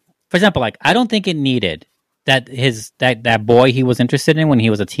 like, for example, like, I don't think it needed that that boy he was interested in when he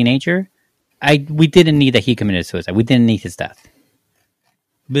was a teenager. We didn't need that he committed suicide. We didn't need his death.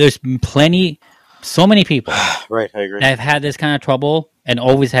 But there's so many people right, I agree, that have had this kind of trouble and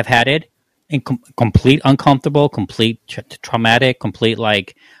always have had it, in complete uncomfortable, complete traumatic, complete,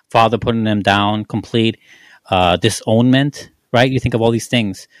 like, father putting them down, complete disownment, right? You think of all these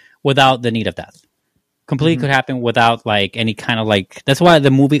things without the need of death. Completely could happen without, like, any kind of, like... That's why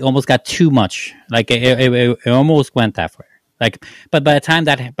the movie almost got too much. Like, it almost went that far. Like, but by the time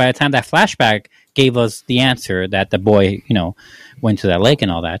that flashback gave us the answer that the boy, went to that lake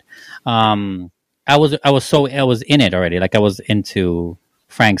and all that, I was in it already. Like, I was into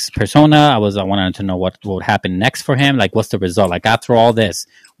Frank's persona. I wanted to know what would happen next for him. Like, what's the result? Like, after all this,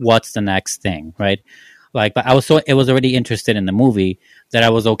 what's the next thing, right? Like, but it was already interested in the movie that I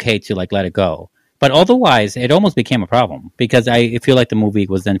was okay to like let it go. But otherwise, it almost became a problem because I feel like the movie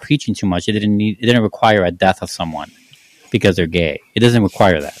was then preaching too much. It didn't require a death of someone because they're gay. It doesn't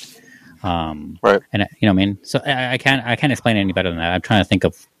require that. Right. And you know what I mean? So I can't explain it any better than that. I'm trying to think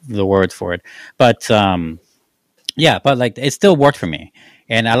of the words for it. But yeah, but like it still worked for me.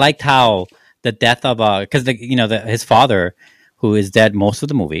 And I liked how the death of because his father, who is dead most of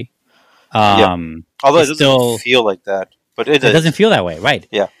the movie, Although it doesn't still feel like that, but it doesn't feel that way, right?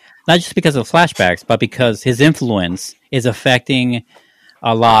 Yeah. Not just because of the flashbacks, but because his influence is affecting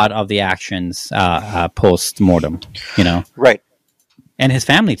a lot of the actions post mortem. You know, right? And his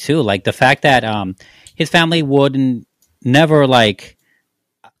family too. Like the fact that his family wouldn't never like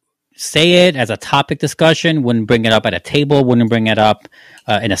say it as a topic discussion, wouldn't bring it up at a table, wouldn't bring it up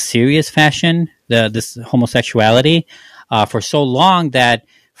in a serious fashion. This homosexuality for so long that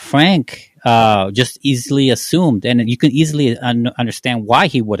Frank just easily assumed, and you can easily understand why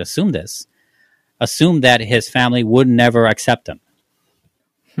he would assume this. Assume that his family would never accept him.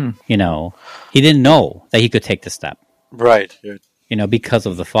 You know, he didn't know that he could take this step. Right. You know, because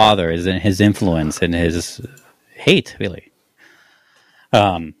of the father, his influence and his hate, really.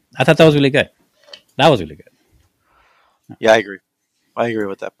 I thought that was really good. That was really good. Yeah, I agree. I agree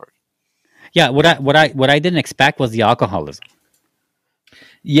with that part. Yeah, what I didn't expect was the alcoholism.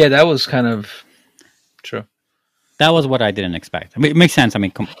 Yeah, that was kind of true. That was what I didn't expect. I mean, it makes sense. I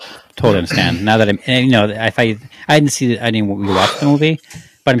mean, totally understand. Now that if I didn't see it, I didn't rewatch the movie,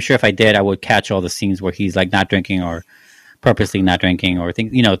 but I'm sure if I did, I would catch all the scenes where he's like not drinking or purposely not drinking or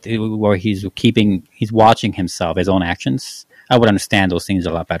things, where he's watching himself, his own actions. I would understand those things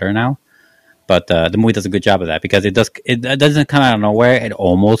a lot better now. But the movie does a good job of that because it doesn't come out of nowhere. It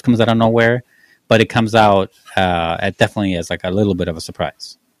almost comes out of nowhere, but it comes out it definitely is like a little bit of a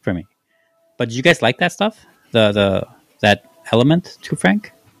surprise for me. But did you guys like that stuff? That element to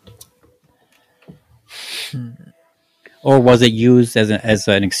Frank? Or was it used as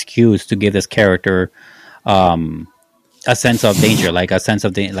an excuse to give this character a sense of danger, like a sense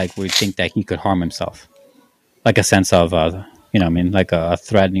of like we think that he could harm himself, like a sense of like a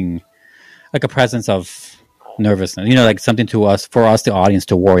threatening, like a presence of nervousness, like something for us, the audience,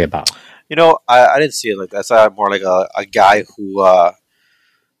 to worry about. I didn't see it like that. I saw it more like a guy who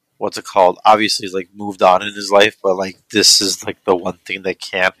what's it called? Obviously, he's like moved on in his life, but like this is like the one thing that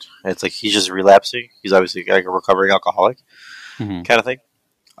can't. And it's like he's just relapsing. He's obviously like a recovering alcoholic kind of thing.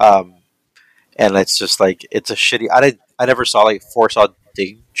 And it's just like it's a shitty. I never foresaw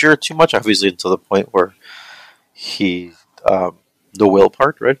danger too much. Obviously, until the point where he the will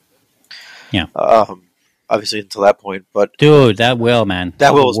part, right? Yeah. Obviously, until that point, but dude, that will, man,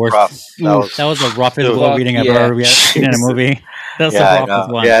 that will was rough. That was the roughest will reading I've ever seen in a movie. That's the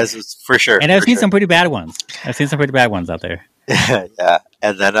roughest one. Yeah, it's for sure. And I've seen some pretty bad ones. I've seen some pretty bad ones out there. Yeah,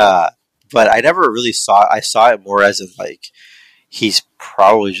 and then but I never really saw it. I saw it more as in like he's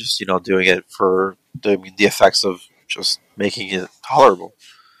probably just doing it for the effects of just making it tolerable.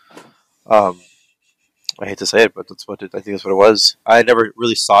 I hate to say it, but I think that's what it was. I never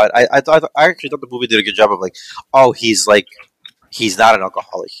really saw it. I actually thought the movie did a good job of like, oh, he's not an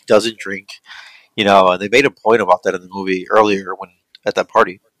alcoholic. He doesn't drink, and they made a point about that in the movie earlier when at that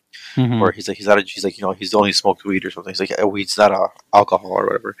party, where he's he's only smoked weed or something. He's like, oh, he's not a alcohol or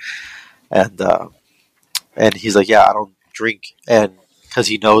whatever, and he's like, yeah, I don't drink, and because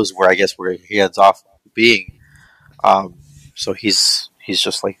he knows where he ends off being, so he's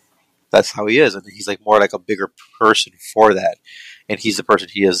just like. That's how he is, and he's like more like a bigger person for that, and he's the person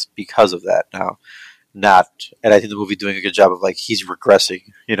he is because of that now. And I think the movie doing a good job of like he's regressing,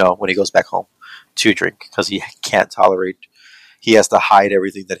 when he goes back home to drink because he can't tolerate. He has to hide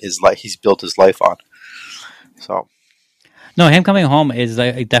everything that he's built his life on. So, no, him coming home is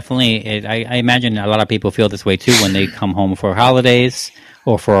definitely. I imagine a lot of people feel this way too when they come home for holidays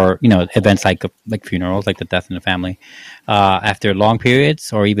or for events like funerals, like the death in the family. After long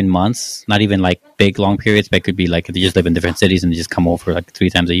periods or even months, not even like big long periods, but it could be like they just live in different cities and they just come over like 3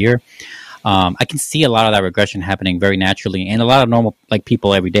 times a year. I can see a lot of that regression happening very naturally and a lot of normal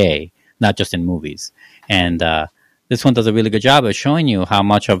people every day, not just in movies. And this one does a really good job of showing you how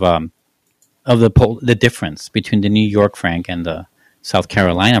much of the difference between the New York Frank and the South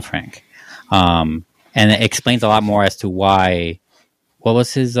Carolina Frank. And it explains a lot more as to why. What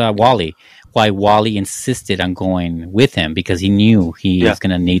was his Wally? Why Wally insisted on going with him because he knew he was going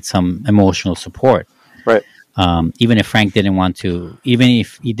to need some emotional support. Right. Even if Frank didn't want to, even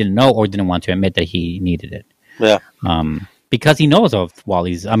if he didn't know or didn't want to admit that he needed it. Yeah. Because he knows of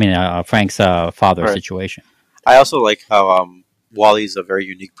Frank's father's situation. I also like how Wally's a very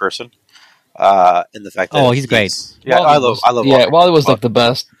unique person. in the fact that he's great. Yeah, I love Yeah, Wally was like the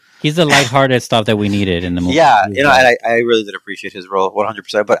best. He's the lighthearted stuff that we needed in the movie. Yeah, and I really did appreciate his role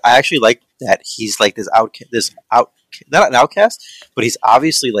 100%. But I actually like that he's like not an outcast, but he's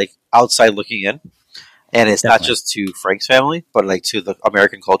obviously like outside looking in. And it's not just to Frank's family, but like to the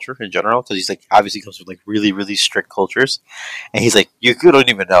American culture in general, because he's like obviously comes from like really, really strict cultures, and he's like, you don't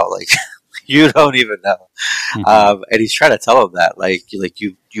even know, like you don't even know, and he's trying to tell him that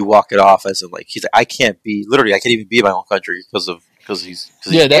you walk it off as in like he's like I can't even be in my own country because he's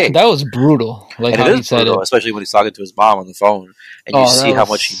that was brutal. Like and how he said brutal, it, especially when he's talking to his mom on the phone, and you see how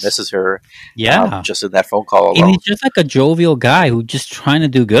much he misses her. Yeah, just in that phone call alone. And he's just like a jovial guy who's just trying to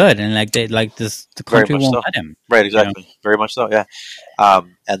do good, and like the country won't let him. Right, exactly, very much so. Yeah,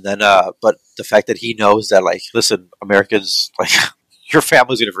 and then but the fact that he knows that like, listen, Americans, like your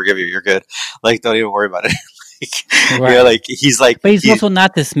family's gonna forgive you. You're good. Like, don't even worry about it. Like he's like, but he's also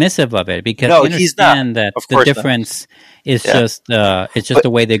not dismissive of it because he understands that the difference is just it's just the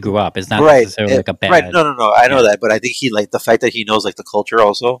way they grew up. It's not necessarily like a bad. Right? No. I know that, but I think he like the fact that he knows like the culture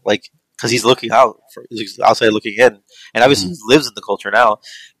also, like because he's looking he's outside looking in, and obviously he lives in the culture now,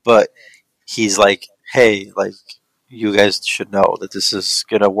 but he's like, hey, like you guys should know that this is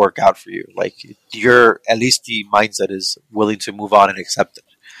gonna work out for you. Like you're at least the mindset is willing to move on and accept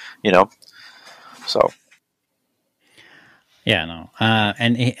it, So. Yeah, no,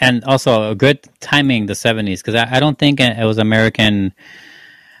 and also a good timing the 70s because I don't think it was American.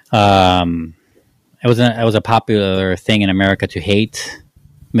 It was a popular thing in America to hate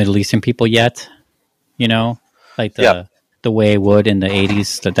Middle Eastern people yet, like the way it would in the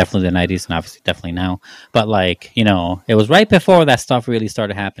 80s, definitely the 90s, and obviously definitely now. But like it was right before that stuff really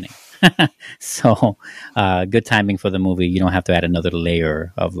started happening. So good timing for the movie. You don't have to add another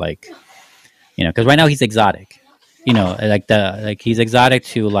layer of like, because right now he's exotic. He's exotic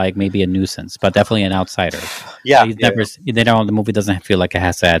to like maybe a nuisance, but definitely an outsider. Yeah, the movie doesn't feel like it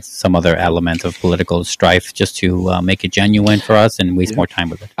has to add some other element of political strife just to make it genuine for us and waste more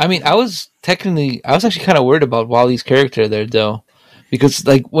time with it. I mean, I was actually kind of worried about Wally's character there, though, because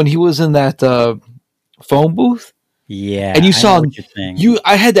like when he was in that phone booth, and you saw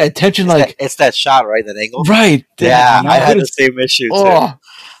I had that tension, it's that shot, right? That angle, right? Yeah, I had the same issue too.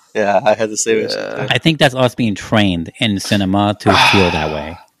 Yeah, I had the same issue. I think that's us being trained in cinema to feel that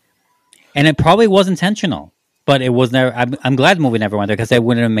way. And it probably was intentional, but it was never. I'm glad the movie never went there because it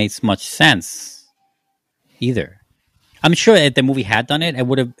wouldn't have made much sense either. I'm sure if the movie had done it,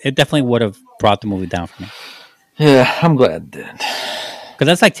 it definitely would have brought the movie down for me. Yeah, I'm glad it did. Because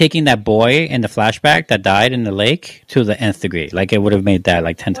that's like taking that boy in the flashback that died in the lake to the nth degree. Like it would have made that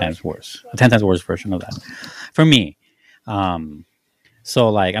like 10 times worse. A 10 times worse version of that. For me. So,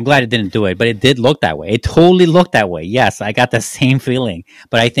 like, I'm glad it didn't do it, but it did look that way. It totally looked that way. Yes, I got the same feeling.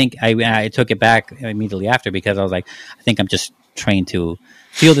 But I think I took it back immediately after because I was like, I think I'm just trained to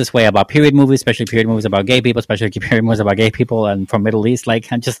feel this way about period movies, especially period movies about gay people, especially period movies about gay people and from Middle East.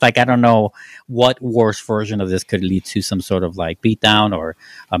 Like, I'm just like, I don't know what worse version of this could lead to some sort of, like, beatdown or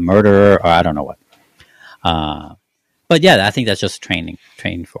a murder or I don't know what. But, yeah, I think that's just training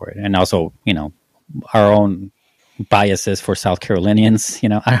for it. And also, our own biases for South Carolinians,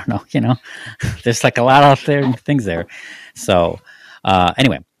 I don't know, there's like a lot of things there. So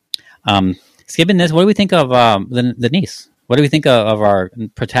anyway, skipping this, what do we think of the niece? What do we think of our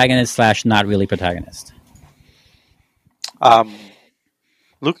protagonist / not really protagonist?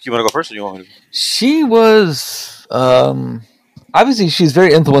 Luke, you want to go first or you want me to? She was obviously she's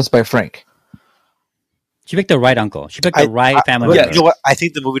very influenced by Frank. She picked the right uncle. She picked the right family member. You know what? I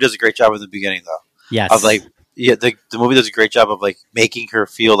think the movie does a great job in the beginning though. Yes. Of like the movie does a great job of like making her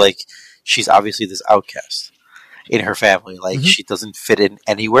feel like she's obviously this outcast in her family. Like she doesn't fit in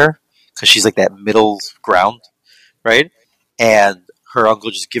anywhere because she's like that middle ground, right? And her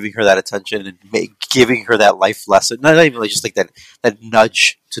uncle just giving her that attention and giving her that life lesson. Not even like just like that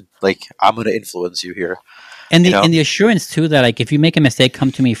nudge to like I'm going to influence you here. And the assurance too that like if you make a mistake,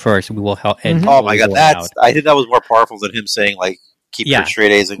 come to me first. We will help. Oh my god, I think that was more powerful than him saying like. Keep your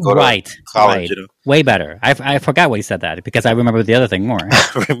straight A's and go to college. Right. Way better. I forgot why he said that because I remember the other thing more.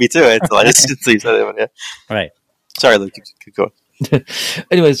 Me too. I just you said it. Yeah. Right. Sorry, Luke. Keep going.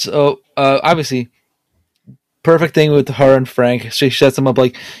 Anyways, obviously, perfect thing with her and Frank. She sets him up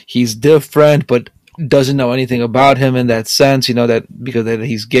like he's different, but doesn't know anything about him in that sense. That because that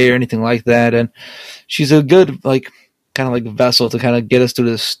he's gay or anything like that. And she's a good like kind of like vessel to kind of get us through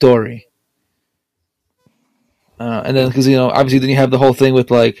this story. And then, because obviously, then you have the whole thing with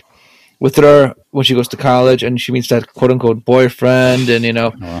her when she goes to college and she meets that quote unquote boyfriend, and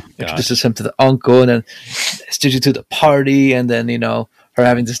introduces him to the uncle, and then introduces to the party, and then her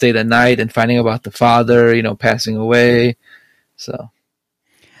having to stay the night and finding about the father, passing away. So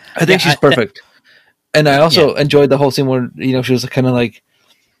I think she's perfect. And I also enjoyed the whole scene where, she was kind of like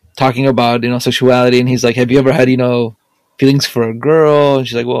talking about, sexuality. And he's like, have you ever had, feelings for a girl? And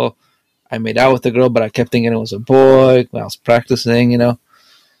she's like, well, I made out with a girl, but I kept thinking it was a boy when I was practicing,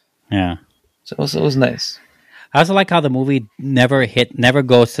 Yeah. So it was nice. I also like how the movie never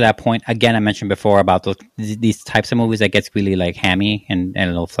goes to that point. Again, I mentioned before about these types of movies that gets really like hammy and a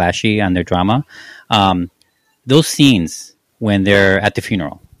little flashy on their drama. Those scenes when they're at the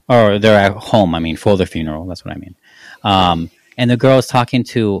funeral or they're at home, for the funeral, that's what I mean. And the girl is talking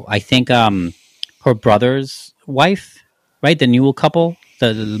to, I think, her brother's wife, right? The new couple,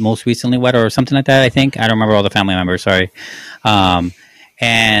 the most recently wed or something like that, I think. I don't remember all the family members, sorry.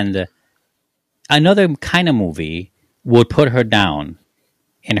 And another kind of movie would put her down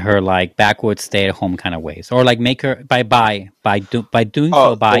in her like backward stay at home kind of ways, or like make her by doing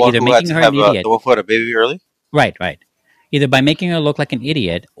so by either making her an idiot. The one who had a baby early? Right. Either by making her look like an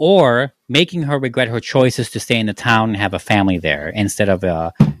idiot or making her regret her choices to stay in the town and have a family there instead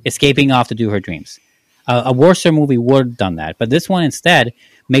of escaping off to do her dreams. A worser movie would have done that, but this one instead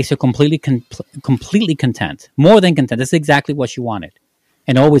makes her completely content, more than content. That's exactly what she wanted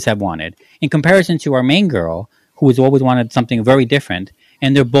and always have wanted, in comparison to our main girl, who has always wanted something very different,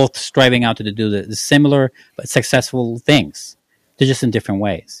 and they're both striving out to do the similar but successful things. They're just in different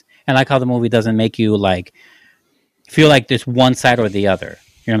ways. And like how the movie doesn't make you like feel like there's one side or the other.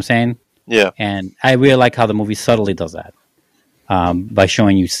 You know what I'm saying? Yeah. And I really like how the movie subtly does that by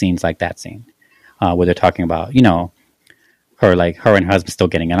showing you scenes like that scene where they're talking about, her and her husband still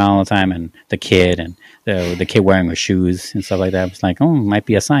getting it on all the time, and the kid and the kid wearing her shoes and stuff like that. It's like, might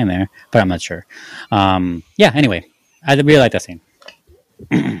be a sign there, but I'm not sure. Anyway, I really like that scene.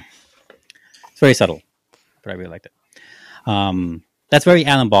 It's very subtle, but I really liked it. That's very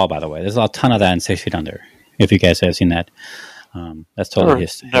Alan Ball, by the way. There's a ton of that in 6 Feet Under, if you guys have seen that. That's totally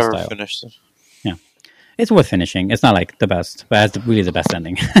his never style. Finished it. Yeah. It's worth finishing. It's not like the best, but it has really the best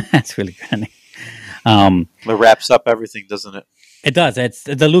ending. It's really good ending. It wraps up everything, doesn't it? It does. It's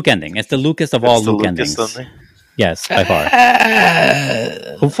the Luke ending. It's the Lucas of all Luke endings. Ending? Yes, by far.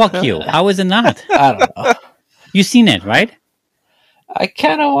 Well, fuck you. How is it not? I don't know. You've seen it, right? I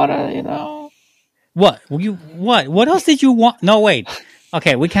kind of want to, What? What else did you want? No, wait.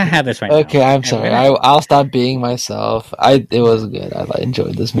 Okay, we can't have this right now. Okay, I'm sorry. I'll stop being myself. It was good. I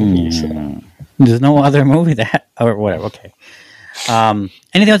enjoyed this movie. So. There's no other movie that, or whatever. Okay.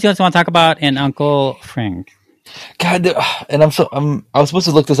 Anything else you guys want to talk about in Uncle Frank? God, and I was supposed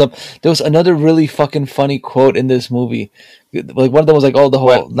to look this up. There was another really fucking funny quote in this movie. Like one of them was like, "Oh, the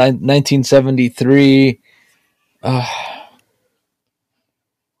whole 1973." And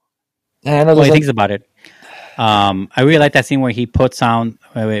I know he thinks about it. I really like that scene where he puts on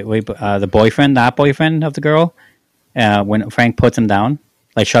the boyfriend, that boyfriend of the girl, when Frank puts him down,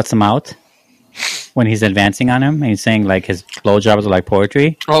 like shuts him out. When he's advancing on him, and he's saying like his blowjobs are like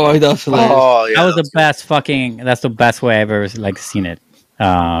poetry. Oh, that's hilarious. Oh, yeah, that was the best That's the best way I've ever seen it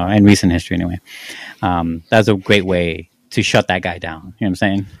in recent history. Anyway, that was a great way to shut that guy down. You know what I'm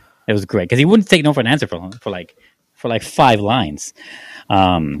saying? It was great because he wouldn't take no for an answer for like 5 lines.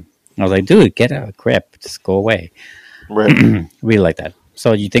 I was like, dude, get a grip, just go away. Right. Really like that.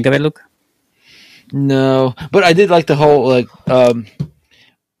 So, you think of it, Luke? No, but I did like the whole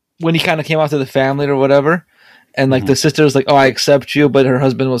when he kind of came out to the family or whatever, and like the sister was like, "Oh, I accept you," but her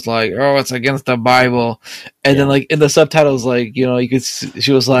husband was like, "Oh, it's against the Bible," and then like in the subtitles, like you could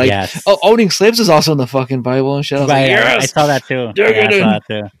she was like, yes. "Oh, owning slaves is also in the fucking Bible and shit." I was right, like, yes! I saw that too. I saw that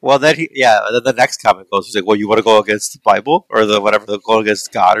too. Well, then the next comment goes, he's like, "Well, you want to go against the Bible or go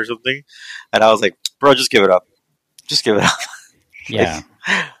against God or something?" And I was like, "Bro, just give it up. Just give it up." Yeah.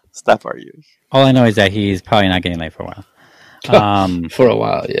 Stop arguing. All I know is that he's probably not getting laid for a while. For a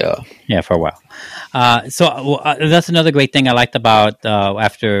while, yeah, for a while. So that's another great thing I liked about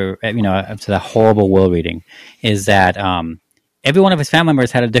after the horrible will reading is that every one of his family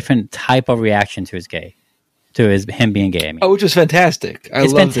members had a different type of reaction to him being gay. I mean, which was fantastic.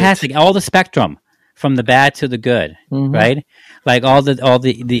 It's fantastic. All the spectrum from the bad to the good, right? Like all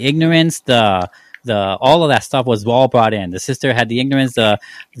the ignorance, the all of that stuff was all brought in. The sister had the ignorance, the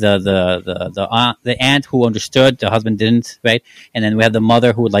aunt who understood, the husband didn't, right? And then we have the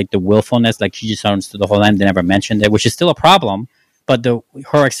mother who like the willfulness, like she just understood the whole time, they never mentioned it, which is still a problem, but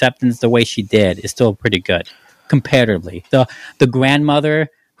her acceptance the way she did is still pretty good comparatively. The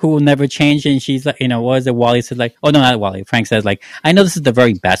grandmother who never changed, and she's like, what was it? Wally said like, oh no, not Wally. Frank says like, I know this is the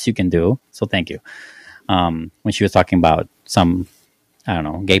very best you can do, so thank you. When she was talking about some, I don't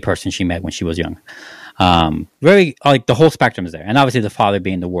know, gay person she met when she was young. Very like the whole spectrum is there, and obviously the father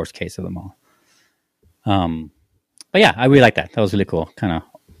being the worst case of them all. But yeah, I really like that. That was really cool. Kind of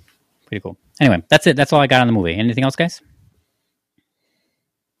pretty cool. Anyway, that's it. That's all I got on the movie. Anything else, guys?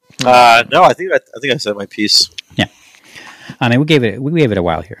 No, I think I said my piece. Yeah. I mean, we gave it a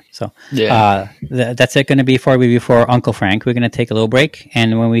while here. So that's it going to be for a review for Uncle Frank. We're going to take a little break,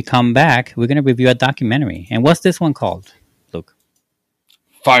 and when we come back, we're going to review a documentary. And what's this one called, Luke?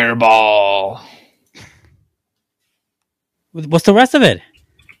 Fireball. What's the rest of it?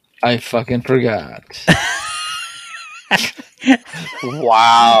 I fucking forgot.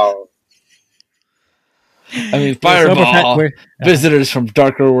 Wow. I mean, Fireball. Visitors from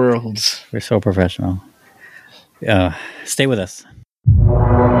darker worlds. We're so professional. Stay with us.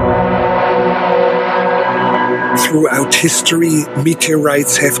 Throughout history,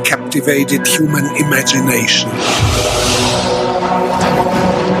 meteorites have captivated human imagination.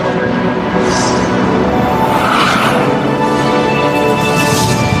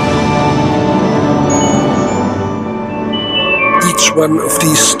 Each one of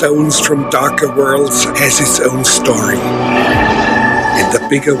these stones from darker worlds has its own story. And the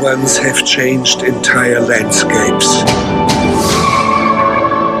bigger ones have changed entire landscapes.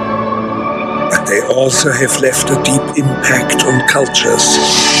 But they also have left a deep impact on cultures.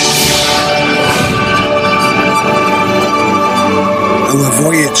 Our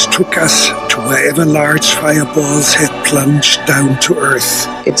voyage took us to wherever large fireballs had plunged down to Earth.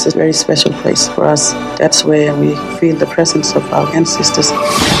 It's a very special place for us. That's where we feel the presence of our ancestors.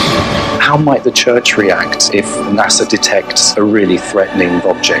 How might the church react if NASA detects a really threatening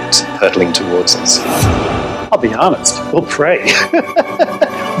object hurtling towards us? I'll be honest, we'll pray.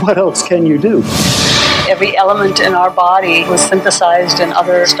 What else can you do? Every element in our body was synthesized in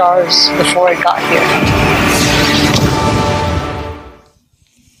other stars before it got here.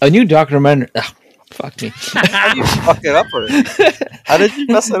 A new documentary. Oh, fuck me. How did you fuck it up? How did you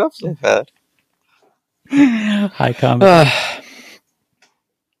mess it up so bad? Hi, comment.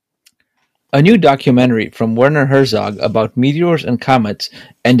 A new documentary from Werner Herzog about meteors and comets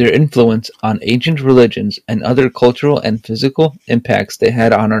and their influence on ancient religions and other cultural and physical impacts they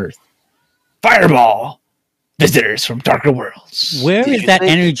had on Earth. Fireball! Visitors from darker worlds. Where is that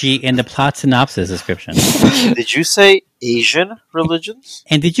energy in the plot synopsis description? Did you say Asian religions?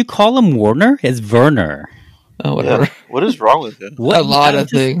 And did you call him Warner? It's Werner. Oh, whatever. Yeah. What is wrong with him? A lot of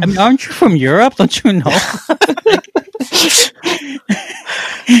things. I mean, aren't you from Europe? Don't you know?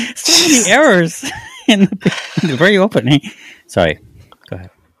 So many errors in the very opening. Sorry. Go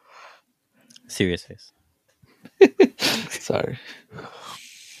ahead. Serious face. Sorry.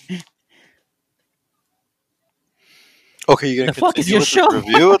 Okay, you're gonna the fuck is continue your with show? the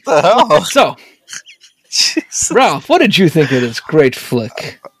review? What the hell? So, Ralph, what did you think of this great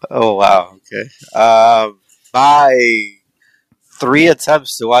flick? Oh wow. Okay. My 3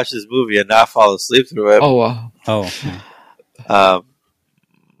 attempts to watch this movie and not fall asleep through it. Oh wow. Oh.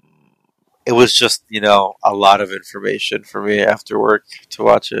 It was just, a lot of information for me after work to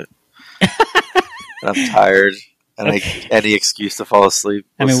watch it. And I'm tired, and any excuse to fall asleep.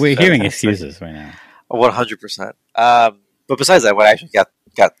 I mean, we're hearing fantastic. excuses right now. 100%. But besides that, when I actually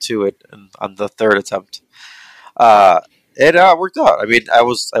got to it on the 3rd attempt, it worked out. I mean, I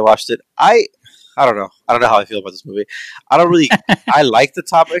watched it. I don't know. I don't know how I feel about this movie. I don't really. I like the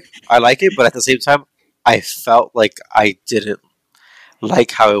topic. I like it, but at the same time, I felt like I didn't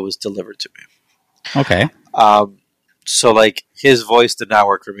like how it was delivered to me. Okay. So like his voice did not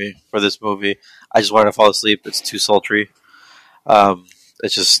work for me for this movie. I just wanted to fall asleep. It's too sultry.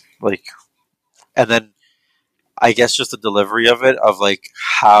 It's just like, and then I guess just the delivery of it, of like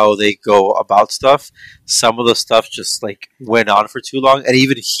how they go about stuff. Some of the stuff just like went on for too long, and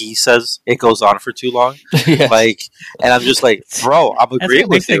even he says it goes on for too long. Yes. Like, and I'm just like, bro, I'm agreeing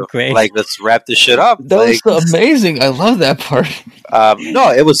with you. Like, let's wrap this shit up. That was amazing. I love that part.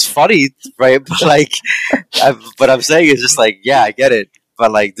 No, it was funny, right? But like, but I'm saying it's just like, yeah, I get it,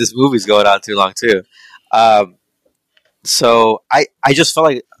 but like this movie's going on too long too. So I just felt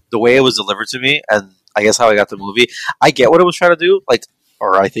like the way it was delivered to me, and I guess how I got the movie, I get what it was trying to do, like,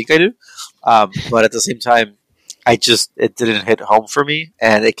 or I think I do, but at the same time, it didn't hit home for me,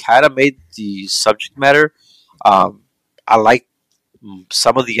 and it kind of made the subject matter. I liked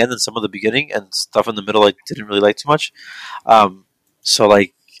some of the end and some of the beginning, and stuff in the middle I didn't really like too much. So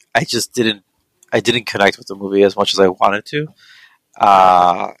like, I didn't connect with the movie as much as I wanted to.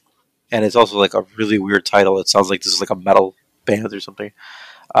 And it's also like a really weird title. It sounds like this is like a metal band or something.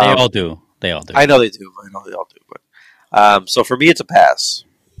 They all do. I know they do. I know they all do. But so for me, it's a pass.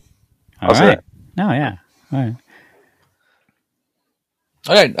 All right. No, yeah. All right.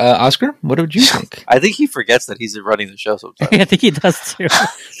 All right, Oscar, what would you think? I think he forgets that he's running the show sometimes. I think he does too.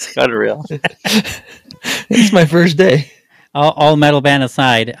 It's kind of real. It's my first day. All metal band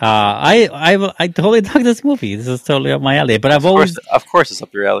aside, I totally dug this movie. This is totally up my alley. But of course, it's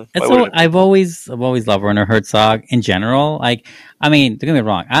up your alley. I've always loved Werner Herzog in general. Like, I mean, don't get me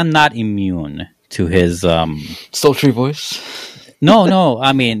wrong, I'm not immune to his sultry voice. No.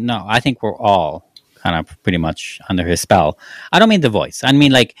 I mean, no. I think we're all kind of pretty much under his spell. I don't mean the voice. I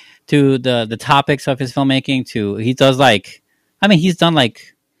mean, like, to the topics of his filmmaking. He does like, I mean, he's done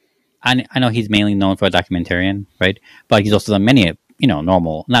like. I know he's mainly known for a documentarian, right? But he's also done many, not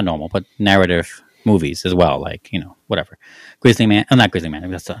normal, but narrative movies as well. Like, whatever. Grizzly Man. Oh, not Grizzly Man.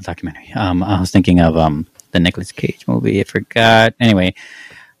 That's a documentary. I was thinking of the Nicolas Cage movie. I forgot. Anyway,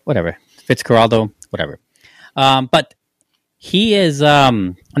 whatever. Fitzcarraldo, whatever. But he is.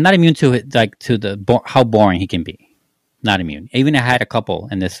 I'm not immune to it, like how boring he can be. Not immune. Even I had a couple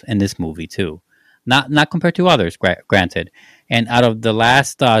in this movie too. Not compared to others, granted. And out of the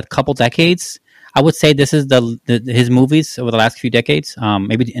last couple decades, I would say this is his movies over the last few decades.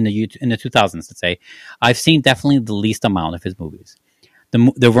 Maybe in the 2000s, let's say, I've seen definitely the least amount of his movies.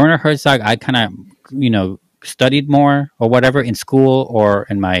 The Werner Herzog, I kind of studied more or whatever in school or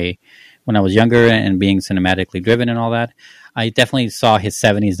when I was younger and being cinematically driven and all that. I definitely saw his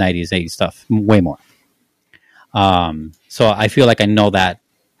 70s, 90s, 80s stuff way more. So I feel like I know that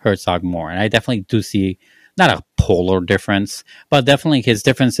Herzog more, and I definitely do see not a polar difference, but definitely his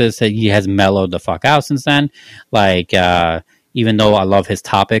differences that he has mellowed the fuck out since then. Like, even though I love his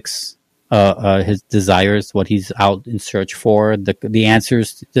topics, his desires, what he's out in search for, the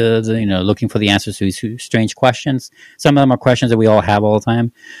answers, looking for the answers to these strange questions. Some of them are questions that we all have all the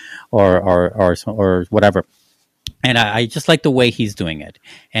time, or whatever. And I just like the way he's doing it.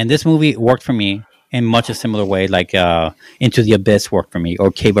 And this movie worked for me in much a similar way, like Into the Abyss worked for me,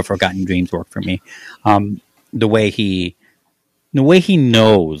 or Cave of Forgotten Dreams worked for me. The way he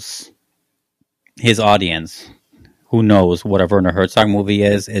knows his audience, who knows what a Werner Herzog movie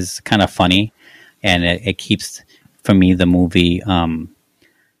is kind of funny, and it keeps, for me, the movie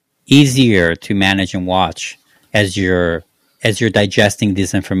easier to manage and watch as you're digesting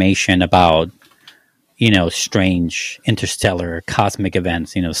this information about strange interstellar cosmic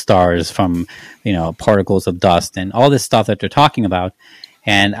events, stars from, particles of dust and all this stuff that they're talking about.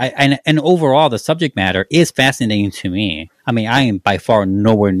 And and overall, the subject matter is fascinating to me. I mean, I am by far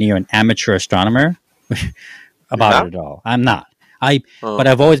nowhere near an amateur astronomer about it at all. I'm not. But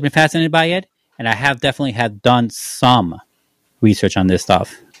I've always been fascinated by it. And I have definitely done some research on this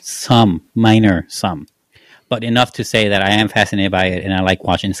stuff, some, but enough to say that I am fascinated by it, and I like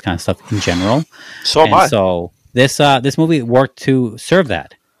watching this kind of stuff in general. So am I. So this movie worked to serve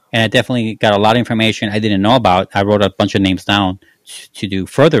that, and I definitely got a lot of information I didn't know about. I wrote a bunch of names down to do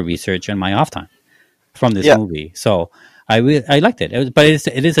further research in my off time from this movie. So I liked it. But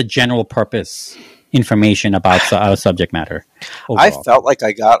it is a general purpose information about subject matter. Overall. I felt like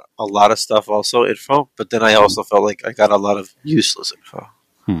I got a lot of stuff also info, but then I also felt like I got a lot of useless info.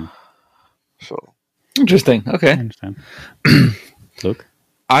 So. Interesting. Okay. I understand. Luke?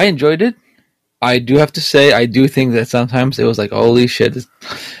 I enjoyed it. I do have to say, I do think that sometimes it was like, holy shit,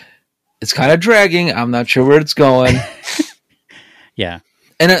 it's kind of dragging. I'm not sure where it's going. Yeah.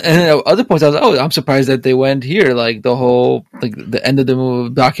 And at other points, I was like, I'm surprised that they went here. Like the whole, like the end of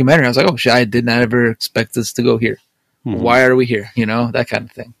the documentary, I was like, oh shit, I did not ever expect this to go here. Mm-hmm. Why are we here? That kind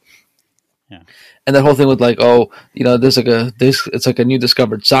of thing. Yeah. And that whole thing with like, there's it's like a new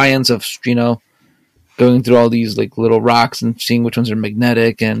discovered science of, going through all these like little rocks and seeing which ones are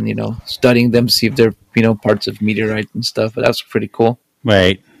magnetic and, studying them to see if they're, parts of meteorite and stuff. But that's pretty cool.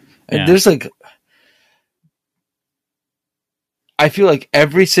 Right. And there's like, I feel like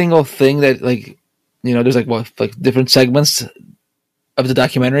every single thing that like, there's like different segments of the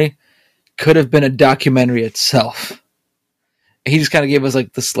documentary could have been a documentary itself. He just kind of gave us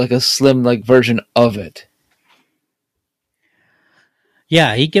like this, like a slim like version of it.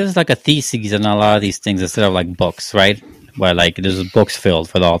 Yeah, he gives like a thesis on a lot of these things instead of like books, right? Where like there's books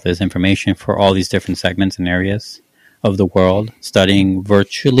filled with all this information for all these different segments and areas of the world, studying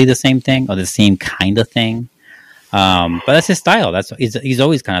virtually the same thing or the same kind of thing. But that's his style. He's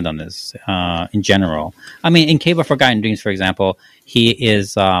always kind of done this in general. I mean, in Cave of Forgotten Dreams, for example, he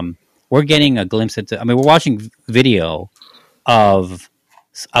is. We're getting a glimpse into. I mean, we're watching video of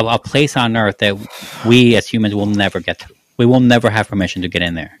a place on Earth that we as humans will never get to. We will never have permission to get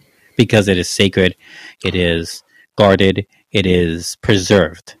in there because it is sacred, it is guarded, it is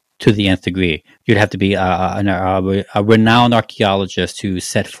preserved to the nth degree. You'd have to be a renowned archaeologist to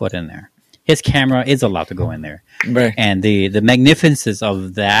set foot in there. his camera is allowed to go in there. Right. And the magnificence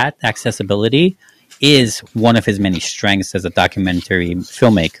of that accessibility is one of his many strengths as a documentary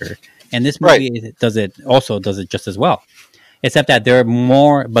filmmaker. And this movie does it just as well. Except that there are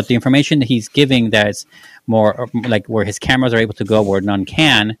more, but the information that he's giving that's more like where his cameras are able to go where none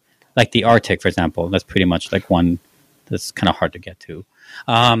can, like the Arctic, for example. That's pretty much like one that's kind of hard to get to.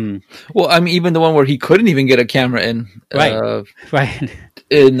 Well, I mean, even the one where he couldn't even get a camera in. Right.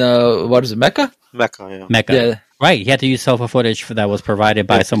 In, what is it, Mecca? Mecca. Yeah. Right. He had to use cell phone footage that was provided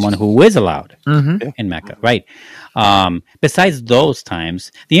by someone who is allowed in Mecca. Right. Besides those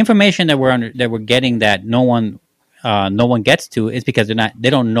times, the information that we're getting that no one gets to is because they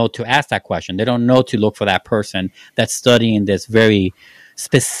don't know to ask that question. They don't know to look for that person that's studying this very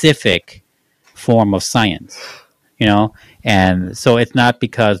specific form of science, and so it's not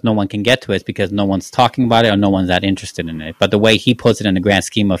because no one can get to it, it's because no one's talking about it or no one's that interested in it. But the way he puts it in the grand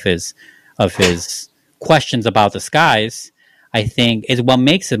scheme of his questions about the skies, I think is what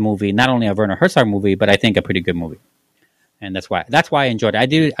makes a movie not only a Werner Herzog movie, but I think a pretty good movie. And that's why I enjoyed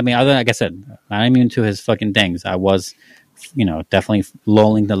it. I mean, other than, like I said, I'm immune to his fucking things. I was, definitely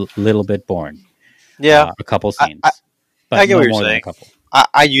lulling a little bit boring. Yeah. A couple scenes. I get what you're saying.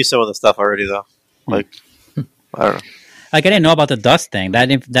 I use some of the stuff already, though. Like, I don't know. Like, I didn't know about the dust thing.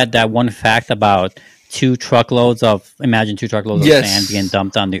 That one fact about 2 truckloads of sand being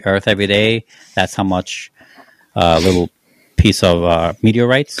dumped on the Earth every day. That's how much little piece of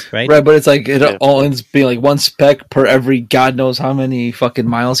meteorites, right? Right, but it's like it all ends being like 1 speck per every God knows how many fucking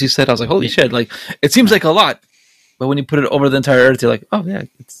miles he said. I was like, holy shit! Like, it seems like a lot, but when you put it over the entire Earth, you're like, oh yeah,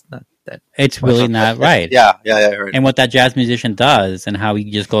 it's not that. It's really not right. Yeah. Right. And what that jazz musician does, and how he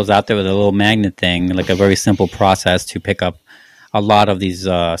just goes out there with a little magnet thing, like a very simple process to pick up a lot of these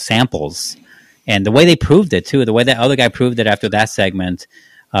samples, and the way they proved it too, the way that other guy proved it after that segment.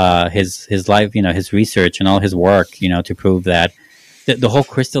 His life, his research and all his work, to prove that the whole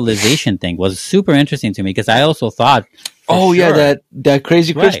crystallization thing was super interesting to me, because I also thought, that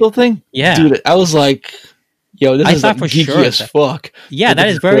crazy crystal thing, dude, I was like, yo, this is geeky as fuck. Yeah, that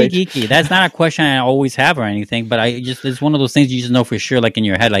is very geeky. That's not a question I always have or anything, but it's one of those things you just know for sure, like in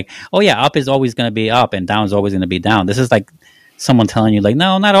your head, like, oh yeah, up is always going to be up and down is always going to be down. This is like someone telling you, like,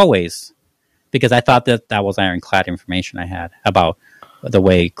 no, not always, because I thought that was ironclad information I had about the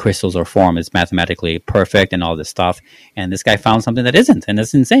way crystals are formed is mathematically perfect and all this stuff. And this guy found something that isn't, and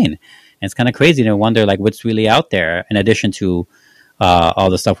that's insane. And it's kind of crazy to wonder, like, what's really out there in addition to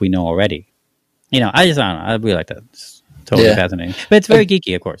all the stuff we know already. I don't know. I really like that. It's totally fascinating. But it's very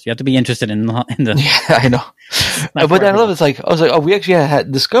geeky, of course. You have to be interested in the... Yeah, I know. But I love it. It's like, I was like, oh, we actually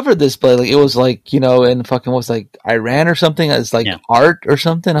had discovered this, but like, it was like, in fucking, what's like Iran or something as like art or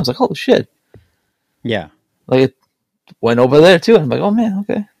something. I was like, oh shit. Yeah. Like, it went over there too. I'm like, oh man,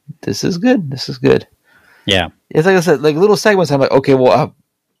 okay, this is good. Yeah, it's like I said, like little segments. I'm like, okay, well,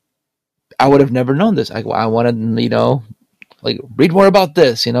 I would have never known this. I want to, like read more about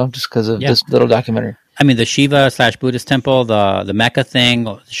this, just because of this little documentary. I mean, the Shiva / Buddhist temple, the Mecca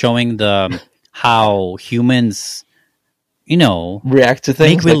thing, showing how humans, react to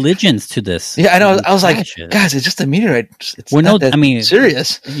things, make religions to this. Yeah, I know. I was like, guys, it's just a meteorite. It's not that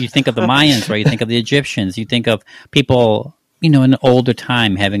serious. You think of the Mayans, right? You think of the Egyptians. You think of people, in an older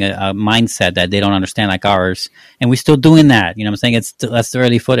time having a mindset that they don't understand like ours, and we're still doing that. I'm saying that's the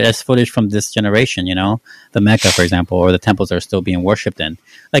early footage. That's footage from this generation. The Mecca, for example, or the temples that are still being worshipped in.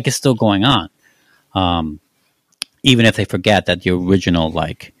 Like, it's still going on, even if they forget that the original,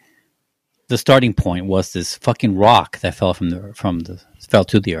 like, the starting point was this fucking rock that fell fell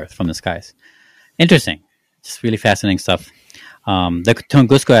to the earth from the skies. Interesting, just really fascinating stuff. The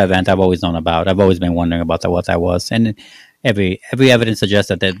Tunguska event I've always known about. I've always been wondering about what that was, and every evidence suggests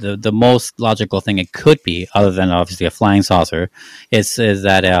that the most logical thing it could be, other than obviously a flying saucer, is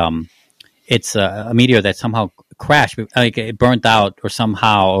that it's a meteor that somehow crashed, like it burnt out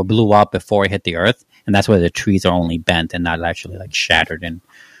or blew up before it hit the earth, and that's why the trees are only bent and not actually like shattered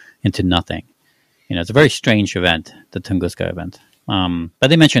into nothing. It's a very strange event, the Tunguska event. But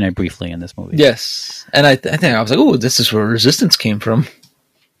they mention it briefly in this movie. Yes, and I think I was like, oh, this is where Resistance came from.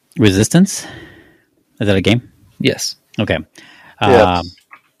 Resistance? Is that a game? Yes. Okay. Yes.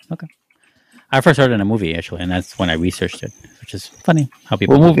 Okay. I first heard it in a movie, actually, and that's when I researched it, which is funny how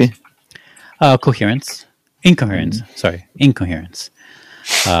people... What movie? Coherence. Incoherence. Sorry. Incoherence.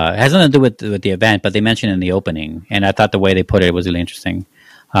 It has nothing to do with the event, but they mentioned it in the opening, and I thought the way they put it was really interesting.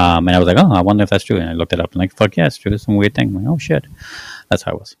 And I was like, oh, I wonder if that's true. And I looked it up and like, fuck yeah, it's true. It's some weird thing. I'm like, oh shit. That's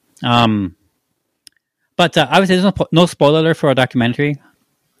how it was. But obviously there's no spoiler alert for a documentary.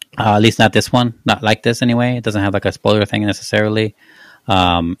 At least not this one. Not like this anyway. It doesn't have like a spoiler thing necessarily.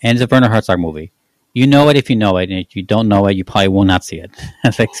 and it's a Werner Herzog movie. You know it if you know it, and if you don't know it, you probably will not see it.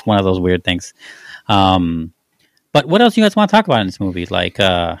 It's like one of those weird things. But what else do you guys want to talk about in this movie? Like,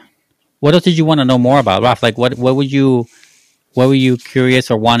 what else did you want to know more about, Ralph? Like, what were you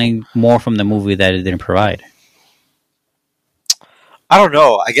curious or wanting more from the movie that it didn't provide? I don't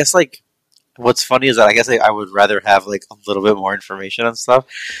know. I guess like what's funny is that I guess I would rather have like a little bit more information on stuff,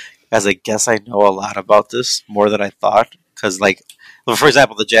 as I guess I know a lot about this more than I thought. Because like, for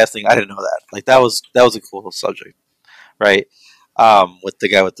example, the jazz thing, I didn't know that. Like that was a cool subject, right? With the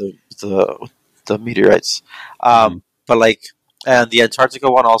guy with the meteorites, but like, and the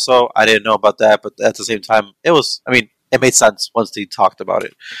Antarctica one also, I didn't know about that. But at the same time, it was. I mean, it made sense once they talked about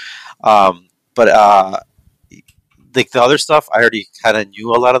it. But like the other stuff, I already kind of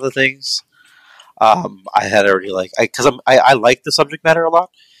knew a lot of the things. I had already like I like the subject matter a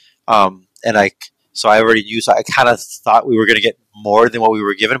lot, and so I already knew. So I kind of thought we were going to get more than what we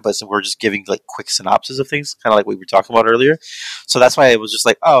were given, but so we're just giving like quick synopsis of things, kind of like we were talking about earlier. So that's why it was just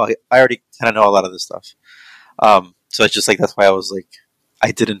like, oh, I already kind of know a lot of this stuff. So it's just like that's why I was like,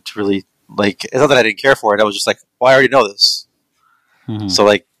 I didn't really like. It's not that I didn't care for it. I was just like, well, I already know this. Mm-hmm. So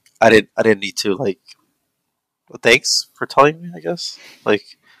like, I didn't need to like. Thanks for telling me, I guess. Like,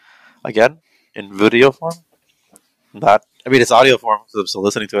 again, in video form. Not, I mean, it's audio form, because I'm still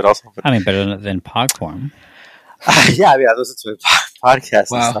listening to it also. But, I mean, better than pod form. Yeah, I mean, I listen to a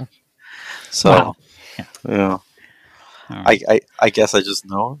podcast and stuff. So, wow. Yeah. Right. I guess I just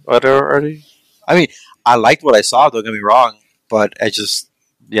know it already. I mean, I liked what I saw, don't get me wrong, but I just,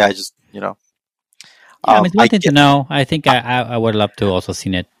 you know. Yeah, I mean, it's one thing to know. I think I would love to also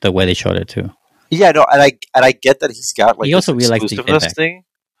seen it the way they showed it, too. Yeah, no, and I get that he's got like he also this really exclusiveness thing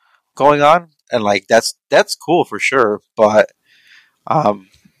going on, and like that's cool for sure. But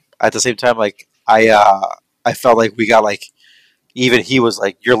at the same time, like I felt like we got like even he was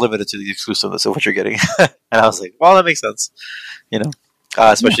like, you're limited to the exclusiveness of what you're getting, and I was like, well, that makes sense, you know,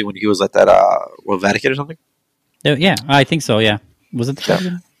 especially when he was at that Vatican or something. Yeah, I think so. Yeah, was it the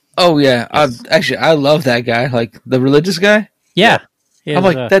Vatican? Oh yeah, yes. Actually, I love that guy, like the religious guy. Yeah. I'm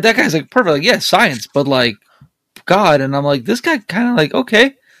like that guy's like perfect. Like, yeah, science, but like God, and I'm like this guy kind of like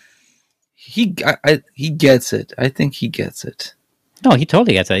okay. He gets it. I think he gets it. No, he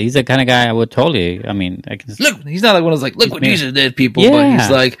totally gets it. He's the kind of guy I would totally. I mean, I can look. He's not like one of those like look what Jesus did, people. Yeah. But he's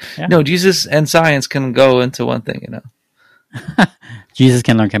like no, Jesus and science can go into one thing, you know. Jesus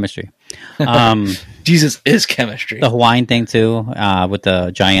can learn chemistry. Jesus is chemistry. The Hawaiian thing too, with the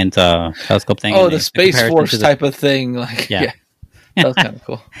giant telescope thing. Oh, the Space Force type of thing. Like yeah. That was kind of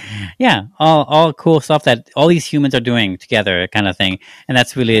cool. Yeah, all cool stuff that all these humans are doing together, kind of thing, and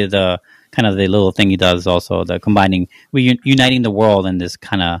that's really the kind of the little thing he does. Also, the combining, uniting the world in this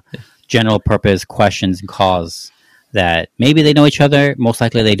kind of general purpose questions and cause that maybe they know each other, most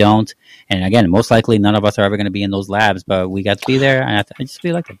likely they don't, and again, most likely none of us are ever going to be in those labs, but we got to be there, and I just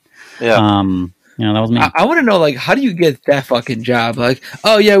feel like it. Yeah. You know, that was me. I want to know, like, how do you get that fucking job? Like,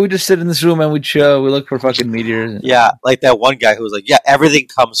 oh yeah, we just sit in this room and we chill. We look for fucking meteors. Yeah, like that one guy who was like, "Yeah, everything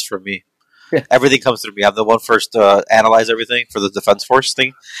comes from me. Yeah. Everything comes through me. I'm the one first to analyze everything for the Defense Force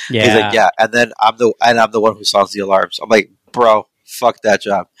thing." Yeah, he's like, "Yeah," and then I'm the one who sounds the alarms. I'm like, "Bro, fuck that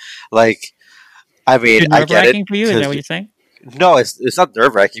job." Like, I mean, I get it. For you? Is that what you're saying? No, it's not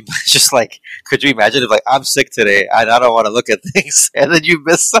nerve wracking, but it's just like, could you imagine if like I'm sick today and I don't want to look at things, and then you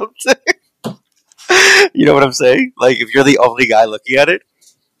miss something? You know what I'm saying? Like, if you're the only guy looking at it,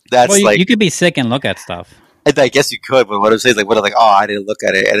 that's like... you could be sick and look at stuff. And I guess you could, but what I'm saying is, like, what I'm like, oh, I didn't look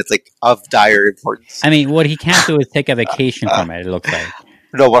at it, and it's, like, of dire importance. I mean, what he can't do is take a vacation from it looks like.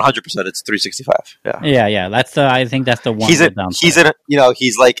 No, 100%, it's 365, yeah. Yeah, I think that's the one. He's in, you know,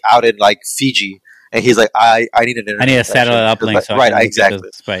 he's, like, out in, like, Fiji, and he's like, I need an internet. I need a satellite uplink. Like, so right, exactly.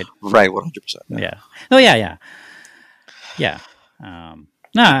 Right, 100%. Yeah. Oh, yeah.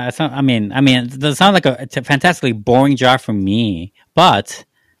 No, I mean, it sounds like it's a fantastically boring job for me, but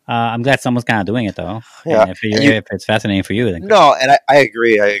I'm glad someone's kind of doing it, though. Yeah, and if it's fascinating for you, then no, and I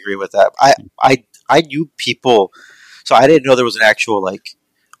agree. I agree with that. I knew people, so I didn't know there was an actual name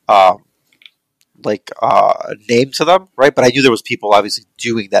to them, right? But I knew there was people obviously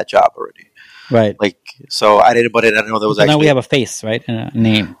doing that job already, right? Like, so I didn't know there was actually. Now we have a face, right, and a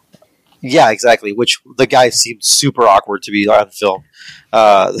name. Yeah, exactly. Which the guy seemed super awkward to be on film.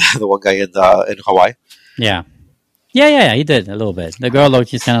 The one guy in Hawaii. Yeah, he did a little bit. The girl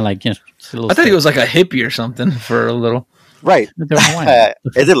looked just kind of like, you know, I thought he was like a hippie or something for a little. Right. It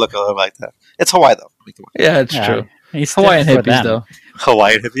did look a little like that. It's Hawaii though. Yeah, it's true. Hawaiian hippies though.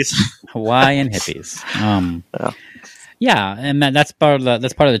 Hawaiian hippies. Hawaiian hippies. Yeah, and that's part of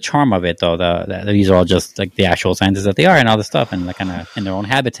the charm of it, though. These are all just like the actual scientists that they are, and all this stuff, and like kind of in their own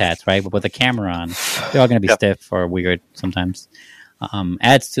habitats, right? But with the camera on, they're all going to be stiff or weird sometimes.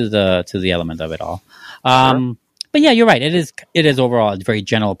 Adds to the element of it all. Sure. But yeah, you're right. It is overall a very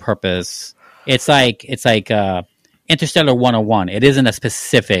general purpose. It's like Interstellar 101. It isn't a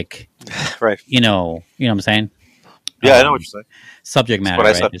specific, right? You know what I'm saying? Yeah, I know what you're saying. Subject matter,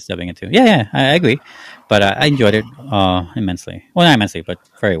 right? Just stepping into. Yeah, I agree. But I enjoyed it immensely. Well, not immensely, but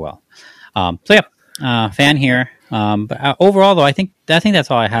very well. Fan here. But overall, though, I think that's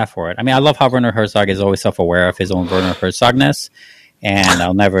all I have for it. I mean, I love how Werner Herzog is always self-aware of his own Werner Herzogness, and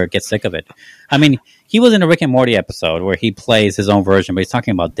I'll never get sick of it. I mean, he was in a Rick and Morty episode where he plays his own version, but he's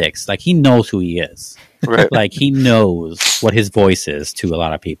talking about dicks. Like, he knows who he is. Right. Like, he knows what his voice is to a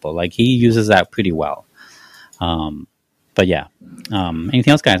lot of people. Like, he uses that pretty well. But yeah.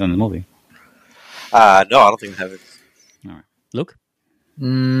 Anything else, guys, on the movie? No, I don't think I have it. All right. Luke?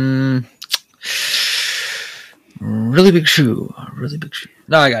 Really big shoe.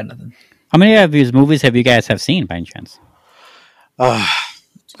 No, I got nothing. How many of these movies have you guys seen by any chance?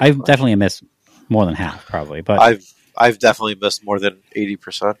 I've definitely missed more than half, probably. But I've definitely missed more than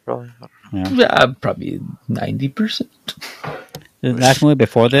 80%, probably. Probably 90%. The last movie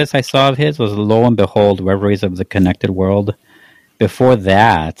before this I saw of his was Lo and Behold, Reveries of the Connected World. Before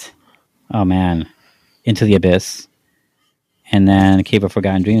that, oh man, Into the Abyss. And then Cave of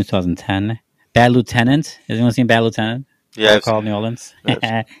Forgotten Dreams, 2010. Bad Lieutenant. Has anyone seen Bad Lieutenant? Yeah. Called New Orleans.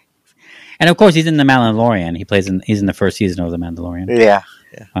 Yes. And of course, he's in The Mandalorian. He's in the first season of The Mandalorian. Yeah.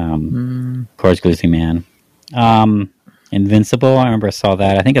 Of course, Greasy Man. Invincible. I remember I saw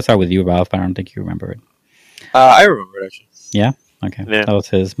that. I think I saw it with you, Ralph, but I don't think you remember it. I remember it, actually. Yeah? Okay. Yeah. That was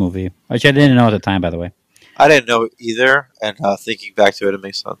his movie. Which I didn't know at the time, by the way. I didn't know either, and thinking back to it, it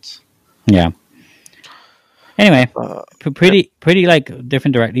makes sense. Yeah. Anyway, pretty like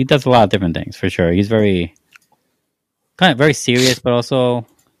different direct. He does a lot of different things for sure. He's very serious, but also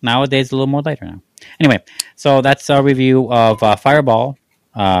nowadays a little more lighter now. Anyway, so that's our review of Fireball.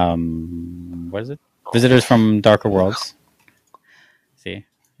 What is it? Visitors from Darker Worlds. See.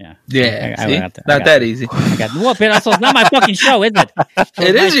 Yeah, I not that easy. But also, it's not my fucking show, is it?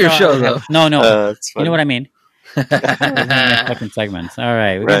 It is your show, though. No. You know what I mean? Fucking segments. All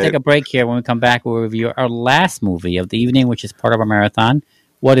right, we're gonna take a break here. When we come back, we'll review our last movie of the evening, which is part of our marathon.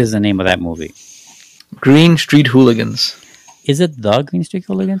 What is the name of that movie? Green Street Hooligans. Is it the Green Street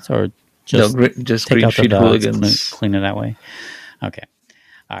Hooligans, or just just take Green out Street Hooligans? Clean it that way. Okay.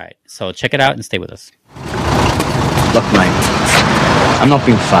 All right. So check it out and stay with us. Look, mate, I'm not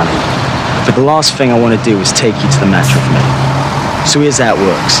being funny, but the last thing I want to do is take you to the match with me. So here's how it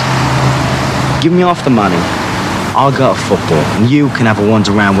works. Give me half the money, I'll go to football, and you can have a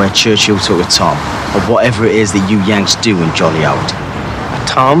wander around where Churchill took a Tom, or whatever it is that you Yanks do in jolly old.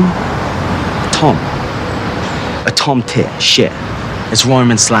 Tom? Tom. A tom tit, shit. It's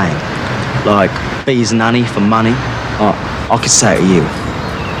Roman slang. Like, bees and honey for money. I could say it to you.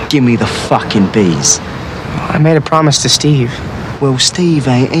 Give me the fucking bees. I made a promise to Steve. Well, Steve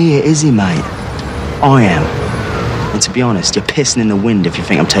ain't here, is he, mate? I am. And to be honest, you're pissing in the wind if you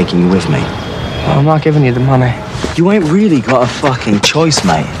think I'm taking you with me. Well, I'm not giving you the money. You ain't really got a fucking choice,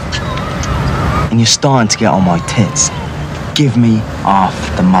 mate. And you're starting to get on my tits. Give me half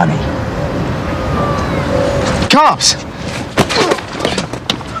the money. Cops!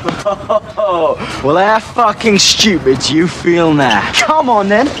 Well, how fucking stupid do you feel now? Come on,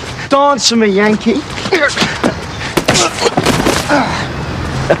 then. Dance for me, Yankee.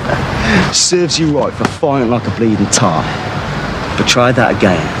 Serves you right for fighting like a bleeding tar. But try that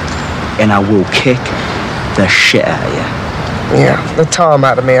again, and I will kick the shit out of you. Yeah, the Tom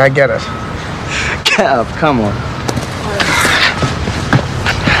out of me, I get it. Get up, come on.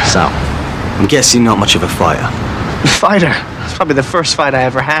 So, I'm guessing you're not much of a fighter. Fighter? It's probably the first fight I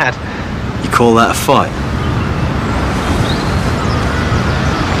ever had. You call that a fight?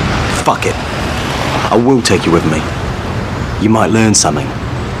 Fuck it. I will take you with me. You might learn something.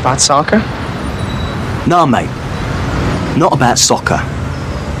 About soccer? No, mate. Not about soccer.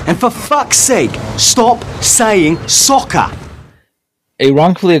 And for fuck's sake, stop saying soccer! A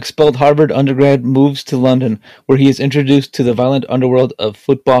wrongfully expelled Harvard undergrad moves to London, where he is introduced to the violent underworld of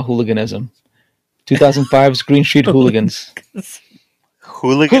football hooliganism. 2005's Green Street Hooligans.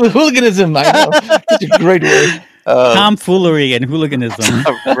 Hooliganism, I know. That's a great word. Tomfoolery and hooliganism.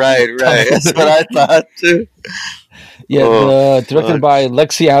 Right. That's what I thought, too. Yeah, directed by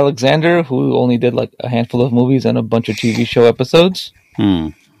Lexi Alexander, who only did like a handful of movies and a bunch of TV show episodes.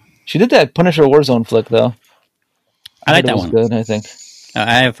 She did that Punisher Warzone flick, though. I like that one. Good, I think.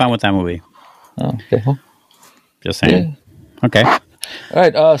 I have fun with that movie. Oh, okay. Just saying. Yeah. Okay. All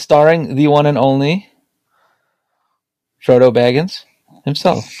right. Starring the one and only Frodo Baggins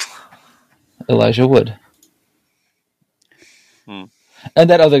himself, Elijah Wood. And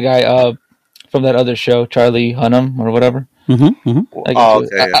that other guy from that other show, Charlie Hunnam or whatever.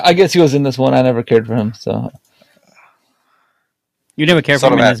 I guess he was in this one. I never cared for him. So you never cared for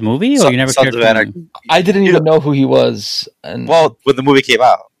him in this movie, or you never cared for him? I didn't even know who he was. And when the movie came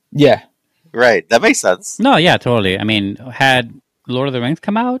out, yeah, right, that makes sense. No, yeah, totally. I mean, had Lord of the Rings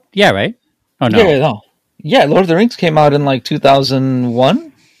come out? Yeah, right. Oh no, yeah. Lord of the Rings came out in like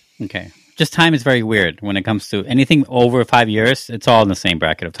 2001. Okay. Just time is very weird when it comes to anything over 5 years. It's all in the same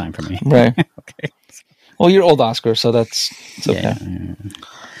bracket of time for me. Right. Okay. Well, you're old, Oscar, so it's okay. Yeah.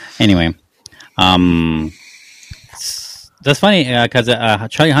 Anyway, that's funny because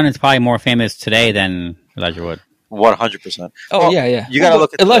Charlie Hunnam's probably more famous today than Elijah Wood. 100%. Oh yeah. You got to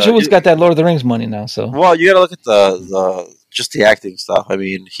look at Elijah Wood's got that Lord of the Rings money now. So you got to look at the acting stuff. I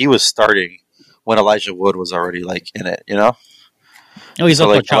mean, he was starting when Elijah Wood was already like in it. You know. Oh, he's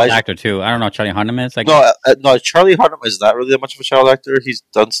also a child actor too. I don't know what Charlie Hunnam is. No, Charlie Hunnam is not really that much of a child actor. He's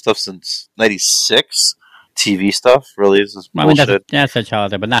done stuff since '96, TV stuff. Really, is bullshit. That's a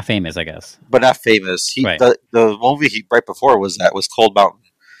child actor, but not famous, I guess. But not famous. Right. The movie he right before was Cold Mountain,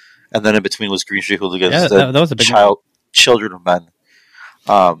 and then in between was Green Street Hooligans. Yeah, that was a big Children of Men.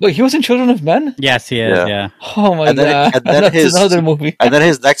 Wait, he was in Children of Men? Yes, he is. Yeah. Oh my god! And then that's another movie. And then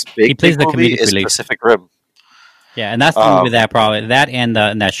his next big movie is relief. Pacific Rim. Yeah, and that's the movie that and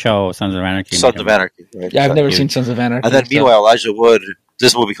that show, Sons of Anarchy. Sons of Anarchy, right? Yeah, I've never seen Sons of Anarchy. And then meanwhile, Elijah Wood,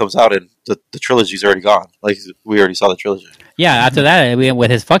 this movie comes out and the trilogy's already gone. Like, we already saw the trilogy. Yeah, after that,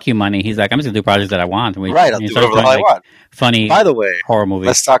 with his fuck you money, he's like, I'm just going to do projects that I want. I'll do whatever the hell I want. Funny, by the way, horror movies.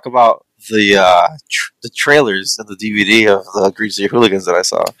 Let's talk about the trailers and the DVD of the Green Street Hooligans that I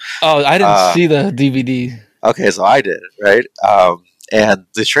saw. Oh, I didn't see the DVD. Okay, so I did, right? And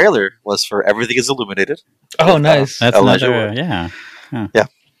the trailer was for Everything is Illuminated. Oh, nice. That's another, yeah. Huh.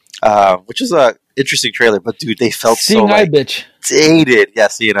 Yeah. Which is a interesting trailer, but dude, they felt Seeing so Eye Bitch. Dated. Yeah,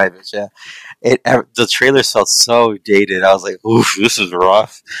 Seeing Eye Bitch, yeah. The trailers felt so dated. I was like, oof, this is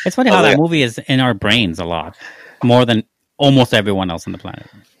rough. It's funny how that movie is in our brains a lot. More than almost everyone else on the planet.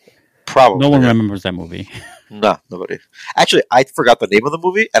 Probably. No one remembers that movie. No, nobody. Actually, I forgot the name of the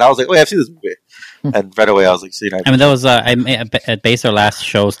movie, and I was like, "Oh, yeah, I've seen this movie." And right away, I was like, "See, I mean, that was I based our last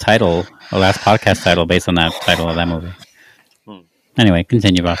show's title, our last podcast title, based on that title of that movie." Anyway,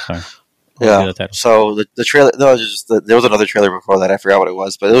 continue, Bob. Sorry. Yeah. So the trailer. No, it was just there was another trailer before that. I forgot what it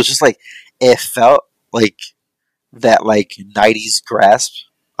was, but it was just like it felt like that, like '90s grasp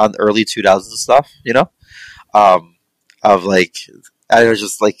on early 2000s stuff. You know, of like I was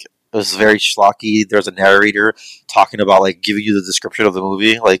just like. It was very schlocky. There's a narrator talking about, like, giving you the description of the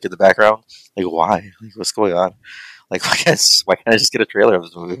movie, like, in the background. Like, why? Like, what's going on? Like, why can't I just get a trailer of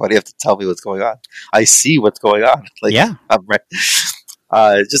this movie? Why do you have to tell me what's going on? I see what's going on. Like, yeah. I'm right.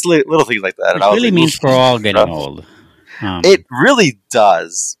 Just little things like that. It really means we're all getting old. It really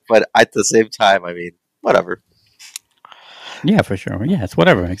does. But at the same time, I mean, whatever. Yeah, for sure. Yeah, it's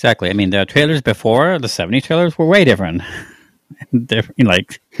whatever. Exactly. I mean, the trailers before, the 70s trailers, were way different.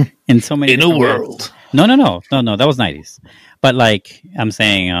 Like in so many in a world. No, that was 90s. But like I'm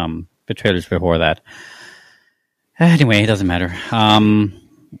saying, the trailers before that. Anyway, it doesn't matter.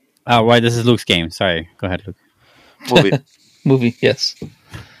 Right, this is Luke's game. Sorry, go ahead, Luke. Movie, yes.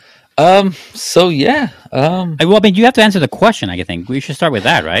 So yeah. Well, I mean, you have to answer the question. I think we should start with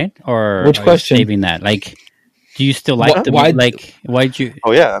that, right? Or which question? Saving that, like. Do you still like the movie? Like, why'd you?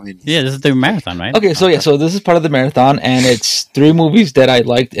 Oh yeah, I mean, yeah, this is the marathon, right? Okay, so so this is part of the marathon, and it's 3 movies that I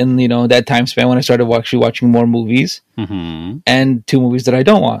liked in that time span when I started watching more movies, and 2 movies that I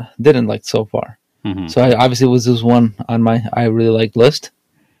didn't like so far. So obviously, it was this one on my I really liked list.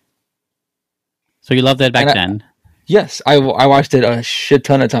 So you loved it back then? Yes, I watched it a shit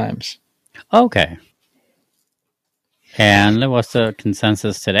ton of times. Okay. And what's the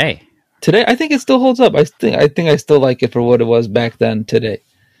consensus today? Today, I think it still holds up. I think I still like it for what it was back then. Today,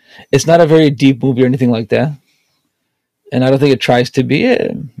 it's not a very deep movie or anything like that, and I don't think it tries to be.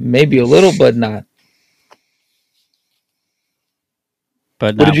 Maybe a little, but not.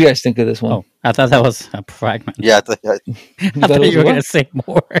 But what did you guys think of this one? Oh, I thought that was a fragment. Yeah, I thought you were going to say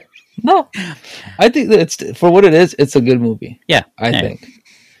more. No, I think that it's for what it is. It's a good movie. Yeah, I think.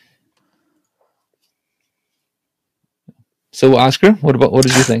 So, Oscar, what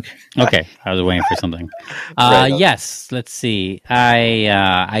did you think? Okay, I was waiting for something. Yes, let's see.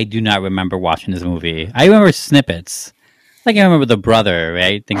 I do not remember watching this movie. I remember snippets. Like, I remember the brother,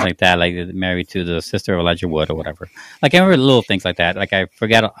 right? Things like that, like married to the sister of Elijah Wood or whatever. Like, I remember little things like that. Like, I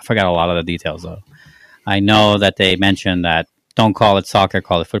forgot a lot of the details, though. I know that they mentioned that don't call it soccer,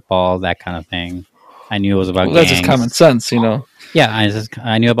 call it football, that kind of thing. I knew it was about Well, gangs. that's just common sense, you know. Yeah,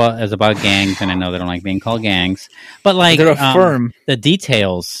 I knew it was about gangs, and I know they don't like being called gangs. But like, They're a firm. the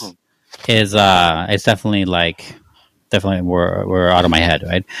details is definitely were out of my head,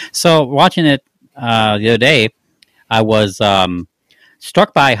 right? So watching it the other day, I was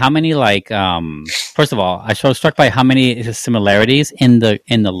struck by how many first of all, I was struck by how many similarities in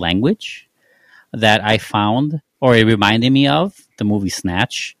the language that I found, or it reminded me of the movie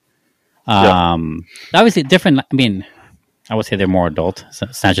Snatch. Obviously different. I mean, I would say they're more adult.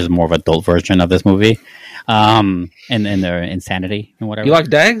 Snatch is more of an adult version of this movie, and their insanity and whatever. You like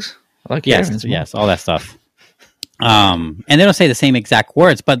Dags? I like yes, all that stuff. And they don't say the same exact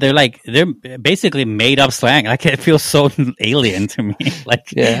words, but they're basically made up slang. Like it feels so alien to me. Like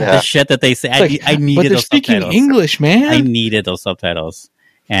the shit that they say. I needed but they're those speaking subtitles. English, man. I needed those subtitles,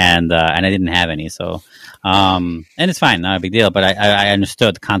 and I didn't have any. So, and it's fine, not a big deal. But I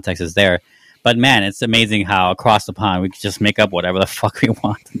understood the context is there. But man, it's amazing how across the pond we can just make up whatever the fuck we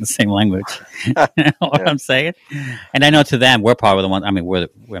want in the same language. You know what I'm saying? And I know to them we're probably the ones. I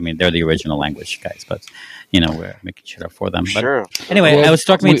mean, they're the original language guys, but we're making shit up for them. But anyway, it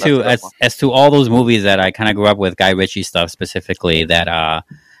struck me too as to all those movies that I kind of grew up with, Guy Ritchie stuff specifically. That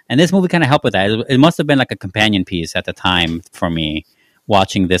and this movie kind of helped with that. It must have been like a companion piece at the time for me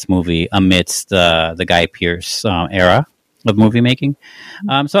watching this movie amidst the Guy Pearce era of movie making.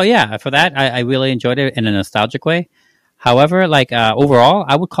 So yeah, for that I really enjoyed it in a nostalgic way. However, overall,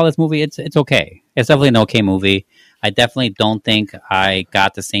 I would call this movie it's okay. It's definitely an okay movie. I definitely don't think I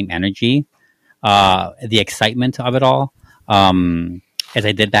got the same energy, the excitement of it all, as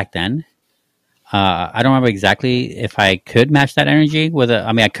I did back then. I don't remember exactly if I could match that energy with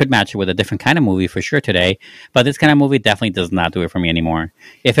I could match it with a different kind of movie for sure today, but this kind of movie definitely does not do it for me anymore,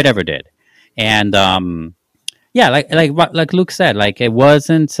 if it ever did. And yeah, like Luke said, it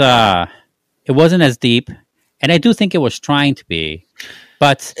wasn't as deep, and I do think it was trying to be,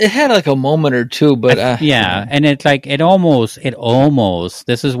 but it had like a moment or two. But and it's it almost.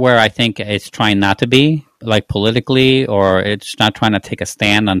 This is where I think it's trying not to be politically, or it's not trying to take a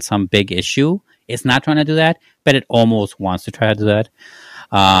stand on some big issue. It's not trying to do that, but it almost wants to try to do that.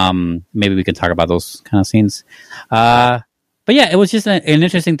 Maybe we can talk about those kind of scenes. But yeah, it was just an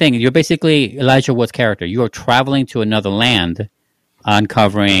interesting thing. You're basically Elijah Wood's character. You are traveling to another land,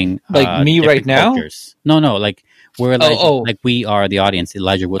 uncovering me right now. Cultures. No, we're we are the audience.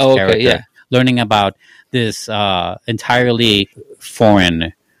 Elijah Wood's character, learning about this entirely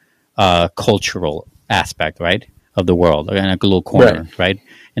foreign cultural aspect, right, of the world, in a little corner, right?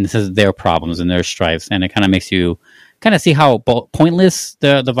 And this is their problems and their strifes, and it kind of makes you kind of see how pointless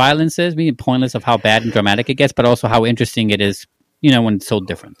the violence is, meaning pointless of how bad and dramatic it gets, but also how interesting it is, when it's so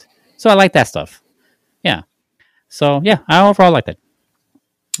different. So I like that stuff. Yeah. So yeah, I overall like that.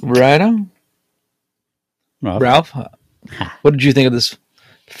 Right on. Ralph, what did you think of this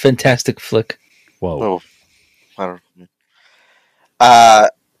fantastic flick? Whoa. I don't know. I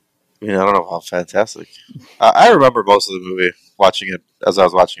don't know how fantastic. I remember most of the movie, watching it as I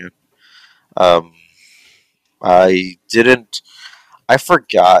was watching it. I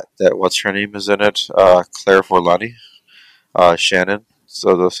forgot that what's her name is in it. Claire Forlani, Shannon,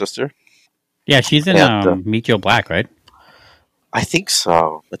 so the sister. Yeah, she's in Meet Joe Black, right? I think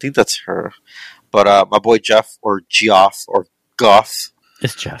so. I think that's her. But my boy Jeff, or Geoff, or Goff.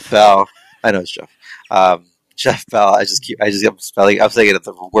 It's Jeff Bell. I know it's Jeff. Jeff Bell. I just keep spelling. I'm saying it in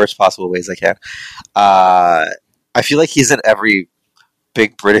the worst possible ways I can. I feel like he's in every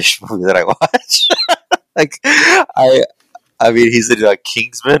big British movie that I watch. I mean, he's in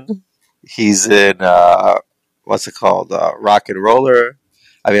Kingsman. He's in what's it called? Rock and Roller.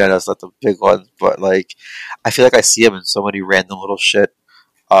 I mean, I know it's not the big one, but I feel like I see him in so many random little shit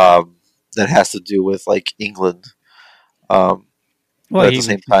that has to do with England. Well, at the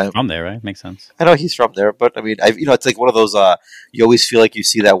same time, he's from there, right? Makes sense. I know he's from there, but I mean, it's one of those. You always feel like you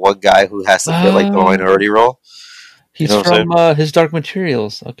see that one guy who has to fit the minority role. He's from His Dark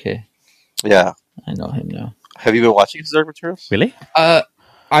Materials. Okay. Yeah, I know him now. Have you been watching His Dark Materials? Really?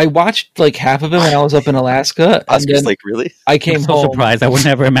 I watched half of it when I was up in Alaska. Oscar's really? I came home. Surprised. I would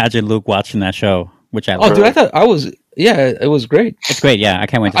never imagine Luke watching that show, which I love. Oh, dude, I thought I was. Yeah, it was great. It's great. Yeah, I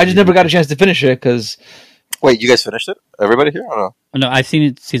can't wait. I just never got a chance to finish it because. Wait, you guys finished it? Everybody here? I don't know. No, I've seen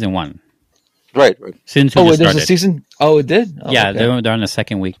it season 1. Right. Season 2 wait, just there's started. a season? Oh, it did? Oh, yeah, okay. they're on the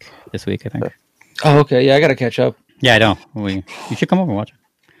second week this week, I think. Oh, okay. Yeah, I got to catch up. Yeah, I know. You should come over and watch it.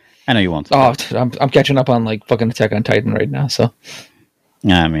 I know you won't. Oh, I'm catching up on fucking Attack on Titan right now, so.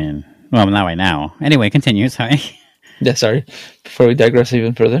 I mean, well, not right now. Anyway, continue. Sorry. Yeah, sorry. Before we digress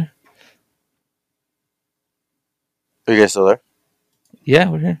even further. Are you guys still there? Yeah,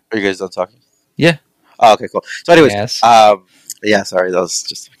 we're here. Are you guys done talking? Yeah. Oh, okay, cool. So, anyways, Yes. yeah, sorry, that was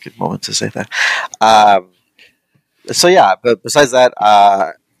just a good moment to say that. So yeah, but besides that,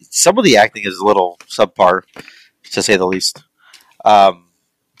 some of the acting is a little subpar, to say the least.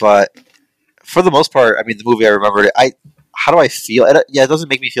 But for the most part, I mean, the movie I remembered. How do I feel? It doesn't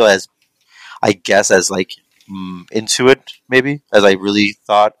make me feel as, I guess, as like into it maybe as I really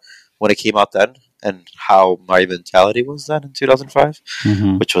thought when it came out then, and how my mentality was then in 2005,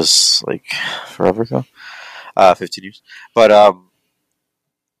 which was like forever ago, 15 years. But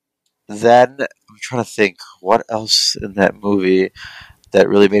then I'm trying to think what else in that movie that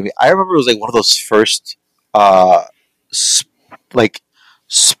really made me. I remember it was like one of those first like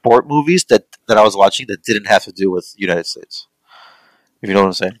sport movies that I was watching that didn't have to do with United States. If you know what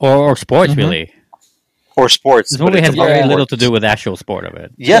I'm saying, or sports really. Or sports. This movie has very little to do with the actual sport of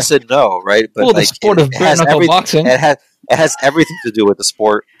it. Yes and no, right? But well, the sport of bare knuckle boxing. It has everything to do with the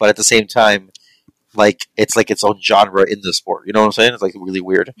sport, but at the same time, like it's like its own genre in the sport. You know what I'm saying? It's like really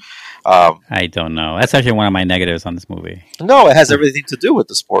weird. I don't know. That's actually one of my negatives on this movie. No, it has everything to do with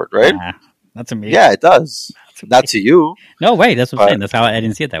the sport, right? That's amazing. Yeah, it does. Not to you. No, wait. That's what I'm saying. That's how I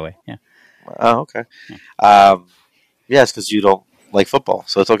didn't see it that way. Yeah. Oh, okay. Yeah, it's because you don't like football,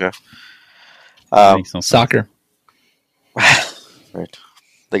 so it's okay. Soccer. Right.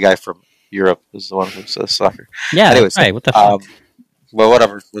 The guy from Europe is the one who says soccer. Yeah. Anyways, right. What the fuck? Well,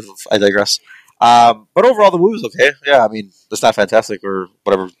 whatever. I digress. But overall, the movie's okay. Yeah, I mean, it's not fantastic or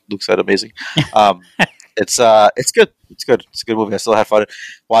whatever Luke said. Amazing. It's good. It's good. It's a good movie. I still had fun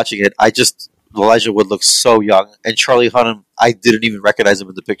watching it. Elijah Wood looks so young, and Charlie Hunnam. I didn't even recognize him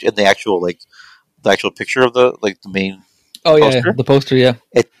in the picture, in the actual picture of the main. Oh yeah, poster. the poster. Yeah,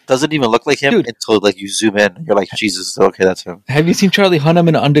 it doesn't even look like him until you zoom in. And you're like, Jesus, okay, that's him. Have you seen Charlie Hunnam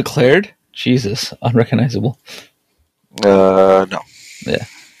in Undeclared? Jesus, unrecognizable. No. Yeah.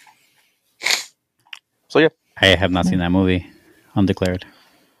 So yeah, I have not seen that movie, Undeclared.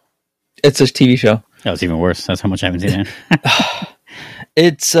 It's a TV show. That was even worse. That's how much I haven't seen it.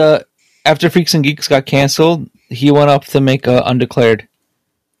 It's after Freaks and Geeks got canceled, he went up to make Undeclared.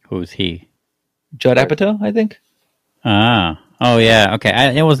 Who's he? Judd Apatow, I think. Oh yeah, okay.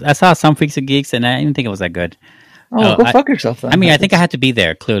 I saw some Freaks and Geeks, and I didn't think it was that good. Oh, go fuck yourself then. I mean, I think I had to be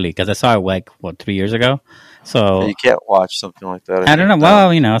there clearly because I saw it 3 years ago. So you can't watch something like that. I don't know.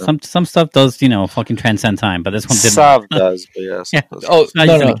 Well, some stuff does fucking transcend time, but this one didn't. Some does, but yes. Yeah. Oh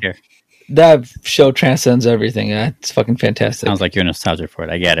no. Care. That show transcends everything. Yeah, it's fucking fantastic. Sounds like you're nostalgic for it.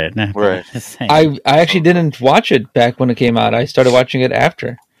 I get it. Right. I actually didn't watch it back when it came out. I started watching it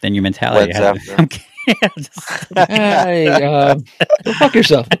after. Then your mentality. Go fuck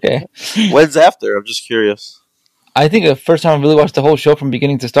yourself. Okay. When's after? I'm just curious. I think the first time I really watched the whole show from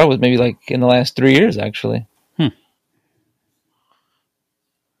beginning to start was maybe in the last 3 years, actually.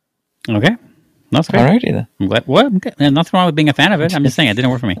 Okay. That's great. All righty then. I'm glad. What? Nothing wrong with being a fan of it. I'm just saying it didn't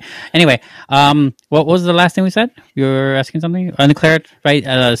work for me. Anyway, what was the last thing we said? You were asking something? Undeclared,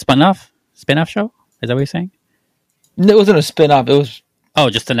 right? Spin-off show? Is that what you're saying? No, it wasn't a spin-off. It was... Oh,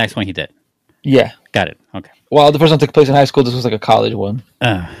 just the next one he did. Yeah. Got it. Okay. Well, the first one took place in high school. This was like a college one.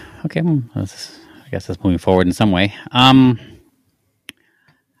 Okay. I guess that's moving forward in some way.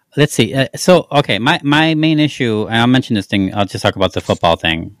 Let's see. Okay, my main issue, and I'll mention this thing. I'll just talk about the football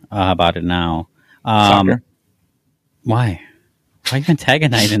thing about it now. Soccer. Why? Why are you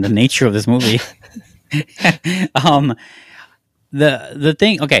antagonizing the nature of this movie? The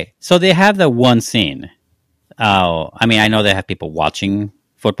thing. Okay, so they have the one scene. I mean, I know they have people watching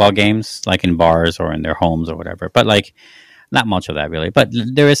football games, like in bars or in their homes or whatever, but not much of that really. But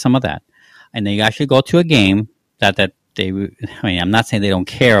there is some of that, and they actually go to a game that I'm not saying they don't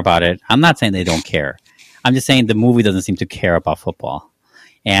care about it. I'm not saying they don't care. I'm just saying the movie doesn't seem to care about football.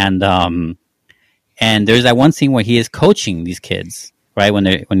 And there's that one scene where he is coaching these kids, right? When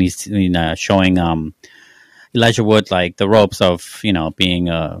he's showing Elijah Wood the ropes of being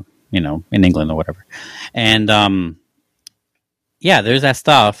in England or whatever. And there's that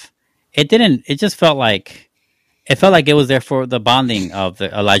stuff. It just felt like it was there for the bonding of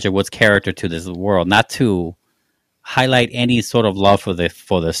the Elijah Wood's character to this world, not to highlight any sort of love for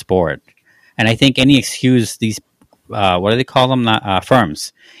the sport. And I think any excuse these what do they call them?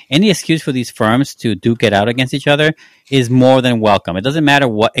 Firms. Any excuse for these firms to duke it out against each other is more than welcome. It doesn't matter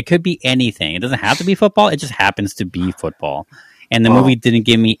what. It could be anything. It doesn't have to be football. It just happens to be football. And the movie didn't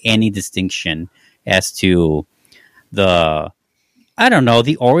give me any distinction as to the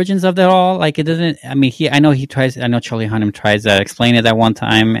origins of it all. It doesn't. I mean, I know Charlie Hunnam tries to explain it at one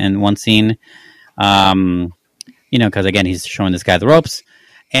time in one scene. Because again, he's showing this guy the ropes,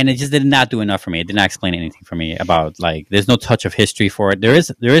 and it just did not do enough for me. It did not explain anything for me about like. There's no touch of history for it. There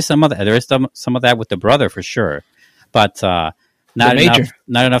is some of that. There is some of that with the brother for sure, but not enough.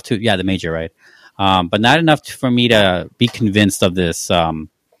 Not enough to the major, right? But not enough for me to be convinced of this. I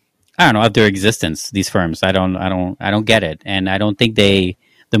don't know, of their existence. These firms. I don't get it, and I don't think the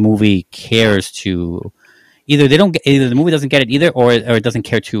movie cares to. Either the movie doesn't get it either, or it doesn't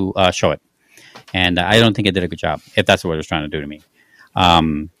care to show it. And I don't think it did a good job, if that's what it was trying to do to me.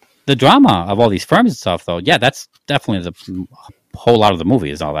 The drama of all these firms and stuff, though, yeah, that's definitely the whole lot of the movie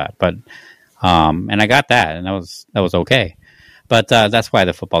is all that. But and I got that, and that was okay. But that's why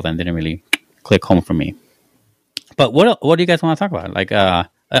the football then didn't really click home for me. But what do you guys want to talk about? Like, I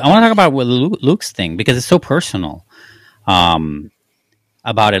want to talk about Luke's thing because it's so personal.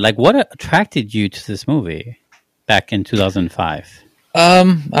 About it, like, what attracted you to this movie back in 2005? I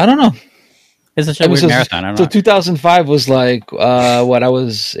don't know. It's such a weird marathon. I don't know. So 2005 was like I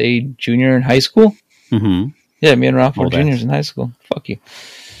was a junior in high school. Mm-hmm. Yeah, me and Ralph were juniors in high school. Fuck you.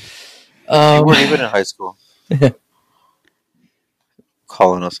 You weren't even in high school.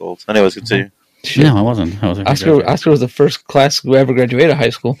 Calling us old. Anyways, continue. No, I wasn't. Oscar was the first class who ever graduated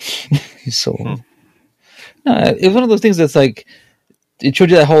high school. He's so old. No, it was one of those things that's like. It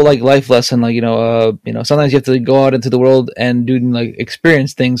showed you that whole like life lesson, like sometimes you have to go out into the world and do like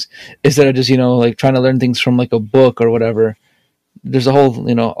experience things instead of just like trying to learn things from like a book or whatever. There's a whole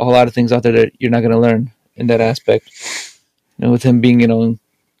a whole lot of things out there that you're not going to learn in that aspect. With him being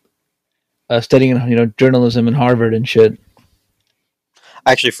studying journalism in Harvard and shit.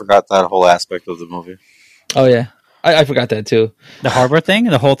 I actually forgot that whole aspect of the movie. Oh yeah, I forgot that too. The Harvard thing,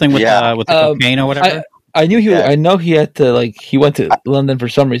 the whole thing with the cocaine or whatever. I knew he. I know he had to he went to London for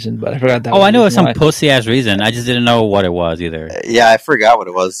some reason, but I forgot that. Oh, I know it was some pussy ass reason. I just didn't know what it was either. Yeah, I forgot what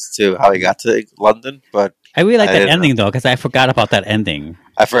it was too. How he got to London, but I really like that ending though because I forgot about that ending.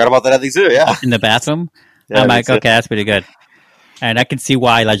 I forgot about that ending too. Yeah, in the bathroom. Yeah, I'm like, okay, that's pretty good, and I can see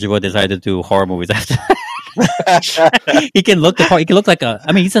why Elijah Wood decided to do horror movies after. He can look like a.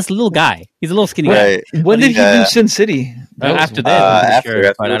 I mean, he's just a little guy. He's a little skinny guy. When did he do Sin City? After this,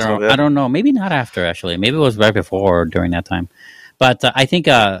 after, but I don't know. Maybe not after. Actually, maybe it was right before or during that time. But I think,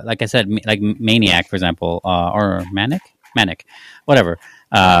 like I said, like Maniac, for example, or Manic, whatever.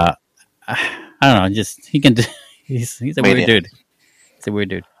 I don't know. Just he can. He's a weird dude. He's a weird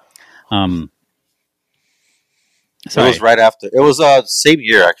dude. Sorry. It was right after. It was same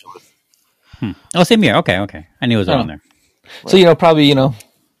year actually. Oh, same year. Okay. I knew it was around there. So probably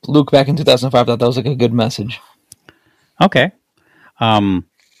Luke back in 2005 thought that was like a good message. Okay. Now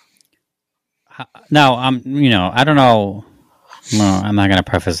I don't know. No, I'm not gonna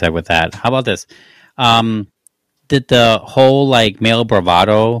preface that with that. How about this? Did the whole like male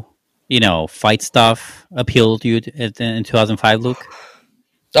bravado, fight stuff appeal to you in 2005, Luke?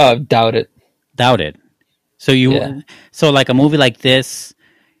 Doubt it. So so like a movie like this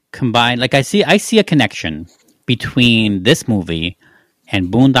combined, like I see a connection between this movie and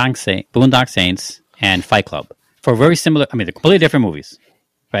Boondock Saints and Fight Club for very similar. I mean, they're completely different movies,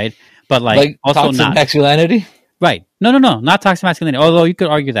 right? But like also toxic not masculinity, right? No, not toxic masculinity. Although you could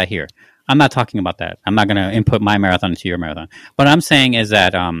argue that here. I'm not talking about that. I'm not going to input my marathon into your marathon. What I'm saying is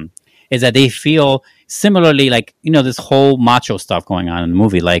that they feel similarly, like this whole macho stuff going on in the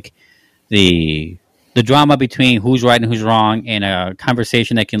movie, like the drama between who's right and who's wrong, and a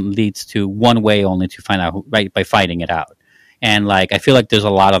conversation that can lead to one way only to find out right by fighting it out. And like I feel like there's a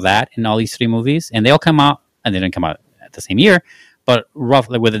lot of that in all these three movies, and they all come out, and they didn't come out at the same year, but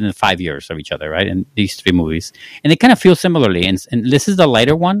roughly within 5 years of each other, right? In these three movies, and they kind of feel similarly. And this is the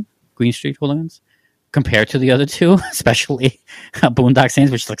lighter one, Green Street Hooligans, compared to the other two, especially Boondock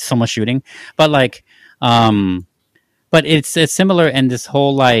Saints, which is like so much shooting. But like, but it's similar in this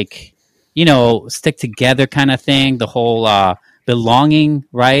whole like, stick together kind of thing. The whole belonging,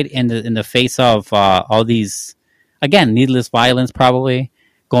 right, in the face of all these, again, needless violence probably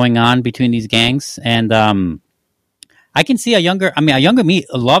going on between these gangs. And I can see a younger me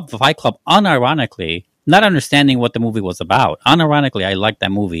loved Fight Club unironically, not understanding what the movie was about. Unironically, I liked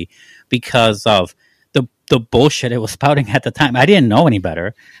that movie because of the bullshit it was spouting at the time. I didn't know any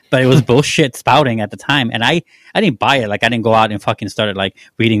better, but it was bullshit spouting at the time, and I didn't buy it. Like I didn't go out and fucking started like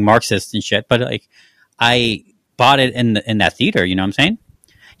reading Marxists and shit, but like I bought it in that theater. You know what I'm saying?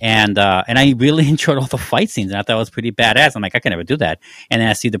 And I really enjoyed all the fight scenes, and I thought it was pretty badass. I'm like, I can never do that. And then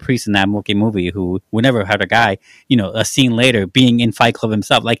I see the priest in that movie who we never had a guy, a scene later being in Fight Club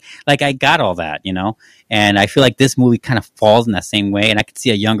himself. Like I got all that, and I feel like this movie kind of falls in that same way. And I could see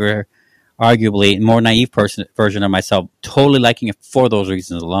a younger, arguably more naive version of myself totally liking it for those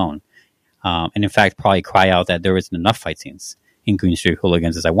reasons alone. And in fact, probably cry out that there isn't enough fight scenes. in Green Street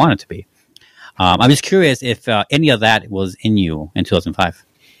Hooligans as I want it to be. I'm just curious if any of that was in you in 2005.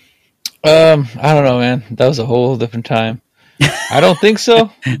 I don't know, man. That was a whole different time. I don't think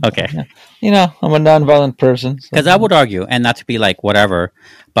so. Okay. You know, I'm a nonviolent person. Because I would argue, and not to be like whatever,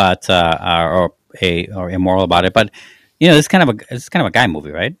 but or immoral about it, but you know, it's kind of a guy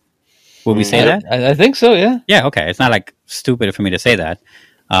movie, right? Would we say that? I think so. Yeah. Yeah. Okay. It's not like stupid for me to say that.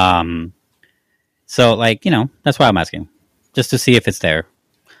 So like, you know, that's why I'm asking, just to see if it's there.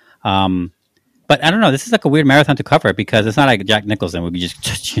 But I don't know. This is like a weird marathon to cover because it's not like Jack Nicholson. We can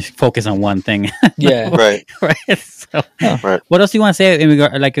just focus on one thing. Yeah. Right. Right. So, Right. what else do you want to say in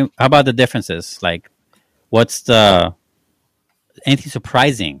regard? Like, how about the differences? Like, what's anything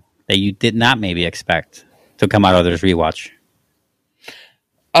surprising that you did not maybe expect to come out of this rewatch?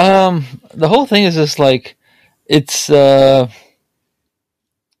 The whole thing is just like it's a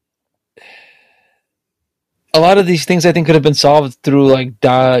lot of these things I think could have been solved through like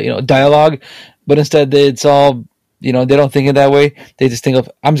dialogue, but instead it's all, you know, they don't think it that way. They just think of,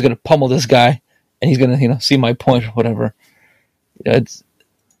 I'm just gonna pummel this guy and he's gonna, you know, see my point or whatever. You know, it's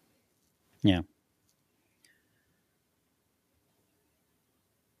yeah.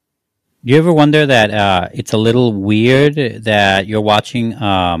 Do you ever wonder that it's a little weird that you're watching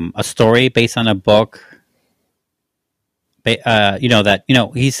a story based on a book? You know that, you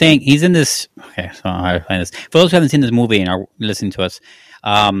know, he's saying he's in this. Okay, so how to explain this. For those who haven't seen this movie and are listening to us,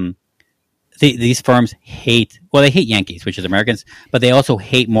 these firms hate. Well, they hate Yankees, which is Americans, but they also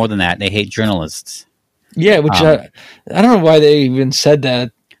hate more than that. They hate journalists. Yeah, which I don't know why they even said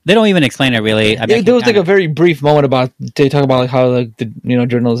that. They don't even explain it really. I mean, there was like a very brief moment about they talk about like how like the, you know,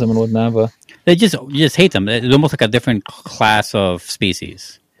 journalism and whatnot, but they just hate them. It's almost like a different class of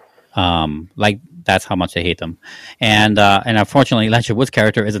species. Like that's how much they hate them, and unfortunately, Elijah Wood's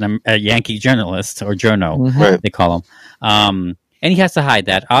character is a Yankee journalist or journo, Right. they call him. And he has to hide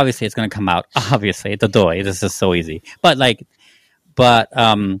that. Obviously, it's going to come out. Obviously, the doy. This is so easy. But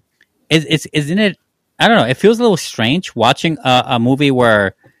isn't it? I don't know. It feels a little strange watching a movie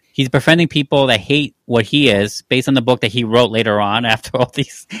where he's befriending people that hate what he is based on the book that he wrote later on after all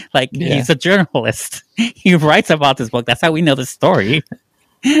these. Like, he's a journalist. He writes about this book. That's how we know the story.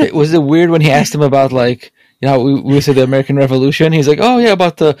 Was it weird when he asked him about, like, you know, we said the American Revolution? He's like, oh, yeah,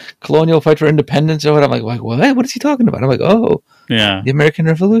 about the colonial fight for independence or what? I'm like, what? What is he talking about? I'm like, oh, yeah, the American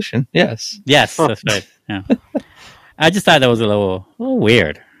Revolution. Yes. Yes, that's right. Yeah. I just thought that was a little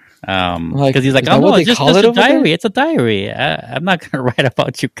weird. Because he's like, oh no, it's just a diary. There? It's a diary. I'm not going to write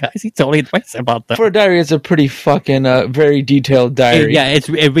about you guys. He totally writes about them. For a diary, it's a pretty fucking very detailed diary. It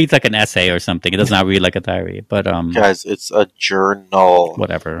reads like an essay or something. It does not read like a diary. But guys, it's a journal.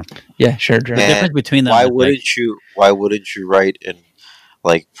 Whatever. Yeah, sure. Journal. The difference between them. Why wouldn't you write in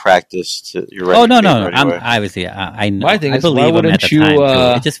like practice to your writing? Oh no. Anyway? I'm obviously I know. My thing is, believe why wouldn't him at the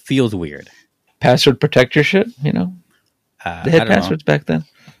time. It just feels weird. Password protect your shit. You know, they had passwords back then.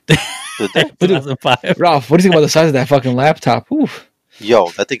 Ralph, what do you think about the size of that fucking laptop? Oof. Yo,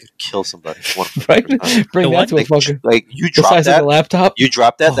 that thing could kill somebody. Right? Bring that to a fucking like you drop that laptop. You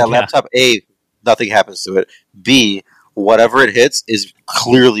drop that laptop. A, nothing happens to it. B, whatever it hits is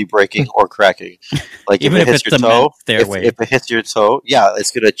clearly breaking or cracking. Like if it hits your toe, if it hits your toe, yeah,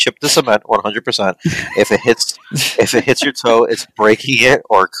 it's gonna chip the cement 100%. If it hits your toe, it's breaking it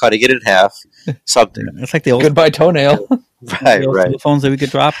or cutting it in half. Something. It's like the old goodbye toenail. Right. The phones that we could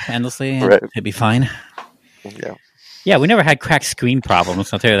drop endlessly, and it'd be fine. Yeah, we never had cracked screen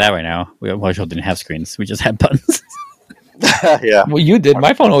problems. I'll tell you that right now. We didn't have screens. We just had buttons. Yeah. Well, you did.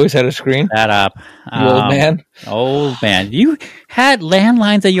 My phone always had a screen. Shut up. You old man. Old man. You had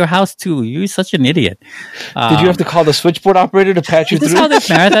landlines at your house, too. You're such an idiot. Did you have to call the switchboard operator to patch you through? Is this how this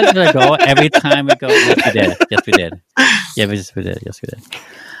marathon is going to go every time we go? Yes, we did. Yes, we did.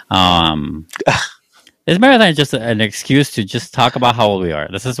 This marathon is just an excuse to just talk about how old we are.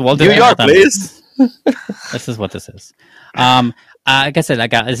 This is what New York, please. This is what this is. Like I said,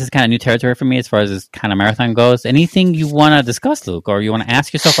 this is kind of new territory for me as far as this kind of marathon goes. Anything you want to discuss, Luke, or you want to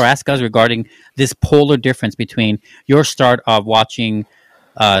ask yourself or ask us regarding this polar difference between your start of watching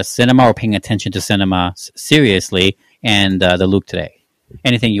cinema or paying attention to cinema seriously and the Luke today?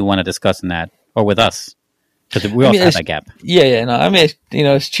 Anything you want to discuss in that or with us? Because we also have that gap. Yeah. No, I mean, you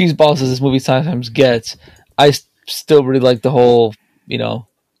know, as cheeseballs as this movie sometimes gets, I still really like the whole, you know,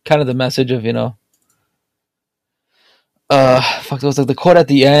 kind of the message of, you know, there was like the quote at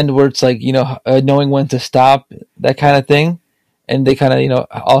the end where it's like, you know, knowing when to stop, that kind of thing. And they kind of, you know,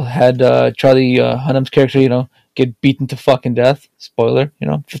 all had Charlie Hunnam's character, you know, get beaten to fucking death. Spoiler, you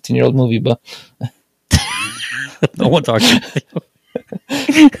know, 15-year-old movie, but no one's arguing.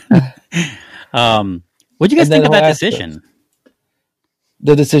 What do you guys think of that decision?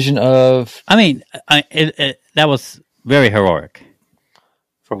 the decision of. I mean, that was very heroic.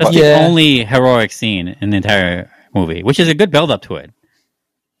 That's Yeah. the only heroic scene in the entire movie, which is a good build up to it.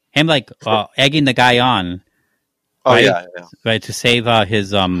 Him egging the guy on. Oh right? yeah. Right, to save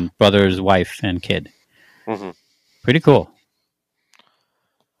his brother's wife and kid. Mm-hmm. Pretty cool.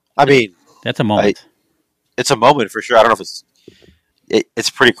 I mean, that's a moment. It's a moment for sure. I don't know if it's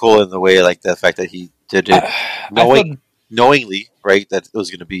pretty cool in the way, like the fact that he did it knowingly, right? That it was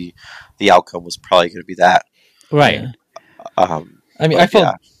going to be the outcome was probably going to be that, right? I mean, I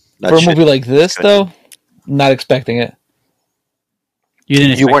felt for a movie like this, though, not expecting it. You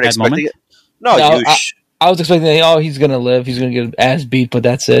didn't. You weren't that expecting moment? it. No, I was expecting, he's going to live. He's going to get his ass beat, but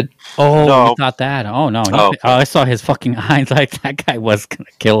that's it. Oh, No. you thought that? Oh no! Oh, I saw his fucking eyes. Like that guy was going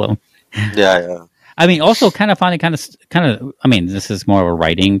to kill him. Yeah. I mean, also kind of funny, kind of. I mean, this is more of a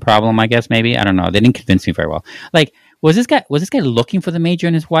writing problem, I guess. Maybe I don't know. They didn't convince me very well. Like, was this guy looking for the major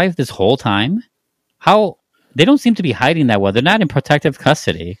and his wife this whole time? How they don't seem to be hiding that well. They're not in protective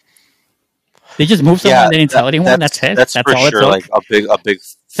custody. They just move someone. They didn't tell anyone. That's it. That's for all sure. Like a big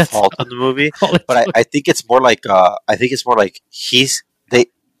fault in the movie. But I think it's more like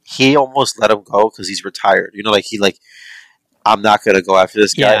he almost let him go because he's retired. You know, I'm not going to go after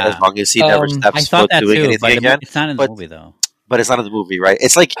this guy as long as he never steps foot doing anything again. It's not in the movie though. But it's not in the movie, right?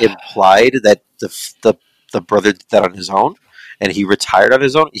 It's like implied that the brother did that on his own, and he retired on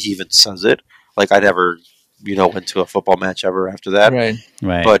his own. He even says it. Like, I never, went to a football match ever after that. Right.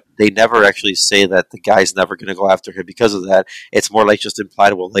 But they never actually say that the guy's never going to go after him because of that. It's more like just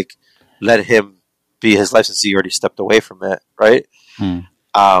implied. Well, like, let him be his life since he already stepped away from it, right? Hmm.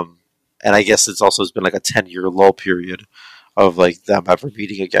 And I guess it's also been like a 10-year lull period of like them ever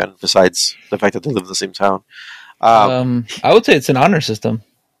meeting again. Besides the fact that they live in the same town. I would say it's an honor system.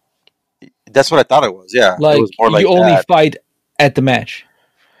 That's what I thought it was. Yeah, like it was more like you only that. fight at the match.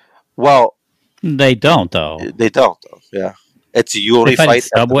 Well, they don't though. They don't though. Yeah, it's you only fight fight in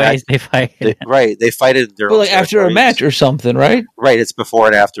subways. They fight. They fight in their But own like after a territories. match or something, right? Right, it's before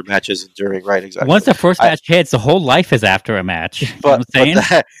and after matches and during. Right, exactly. Once the first match hits, the whole life is after a match. You know what I'm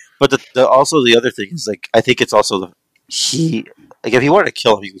saying? But also the other thing is like I think it's also if he wanted to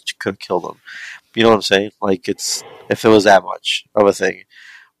kill him, he could have killed him. You know what I'm saying? Like if it was that much of a thing,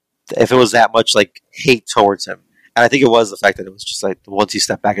 if it was that much like hate towards him, and I think it was the fact that it was just like once he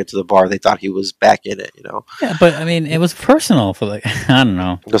stepped back into the bar, they thought he was back in it. Yeah, but I mean, it was personal for like I don't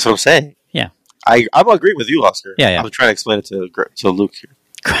know. That's what I'm saying. Yeah, I'm agreeing with you, Oscar. Yeah. I'm trying to explain it to Luke here.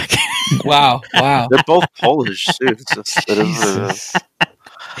 Wow. They're both Polish too. It's just, it is.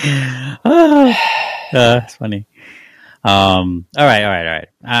 That's funny. All right.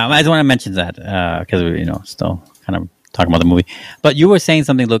 I just want to mention that because we, still kind of talking about the movie. But you were saying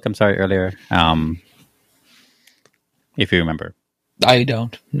something, Luke. I'm sorry earlier. If you remember, I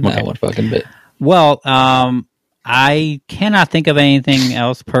don't. Not Okay. one fucking bit. Well, I cannot think of anything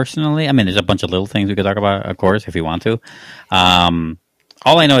else personally. I mean, there's a bunch of little things we could talk about, of course, if you want to.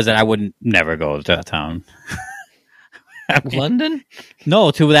 All I know is that I would never go to that town. London?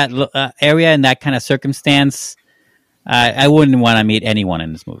 No, to that area in that kind of circumstance. I wouldn't want to meet anyone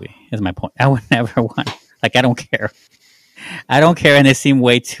in this movie, is my point. I would never want. Like, I don't care. I don't care, and they seem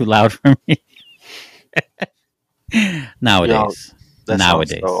way too loud for me. Nowadays. That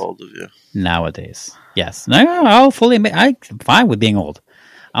Nowadays. sounds so old of you. Nowadays. Yes. No, I'll fully admit, I'm fine with being old.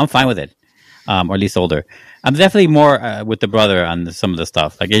 I'm fine with it. Or at least older. I'm definitely more with the brother on some of the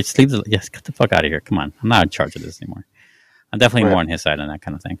stuff. Like, just leave get the fuck out of here. Come on. I'm not in charge of this anymore. I'm definitely more on his side on that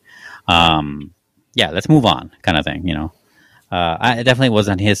kind of thing. Yeah, let's move on kind of thing, I definitely was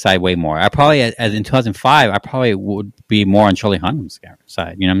on his side way more. I probably, as in 2005, I probably would be more on Charlie Hunnam's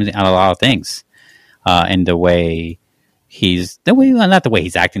side, on a lot of things. And the way not the way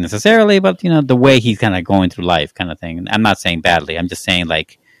he's acting necessarily, but, the way he's kind of going through life kind of thing. I'm not saying badly. I'm just saying,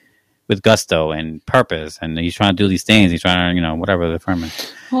 like, with gusto and purpose, and he's trying to do these things. He's trying to, whatever the firm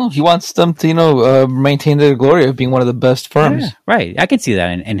is. Well, he wants them to, maintain the glory of being one of the best firms. Yeah, right. I can see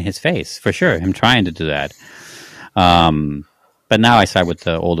that in his face, for sure. Him trying to do that. But now I side with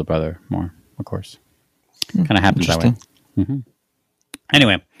the older brother more, of course. Kind of happens that way. Mm-hmm.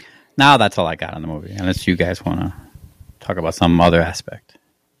 Anyway, now that's all I got on the movie. Unless you guys want to talk about some other aspect.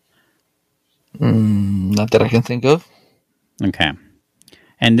 Not that I can think of. Okay.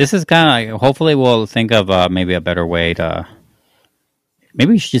 And this is kind of like, hopefully we'll think of maybe a better way to...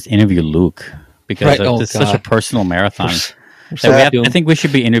 Maybe we should just interview Luke. Because it's such a personal marathon. I think we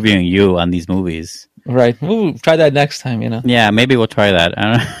should be interviewing you on these movies. Right. We'll try that next time, Yeah, maybe we'll try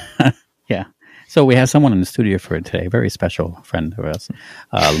that. Yeah. So we have someone in the studio for today. Very special friend of us.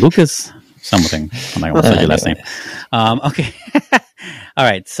 Lucas something. I'm not going to say your last name. Okay. All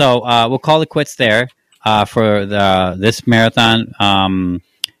right, so we'll call it quits there for this marathon.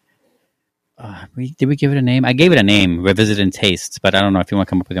 Did we give it a name? I gave it a name, Revisited Tastes, but I don't know if you want to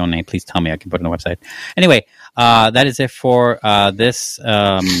come up with your own name. Please tell me. I can put it on the website. Anyway, that is it for this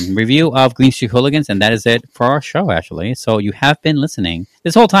review of Green Street Hooligans, and that is it for our show, actually. So you have been listening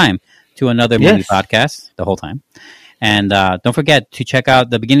this whole time to another movie podcast, the whole time. And don't forget to check out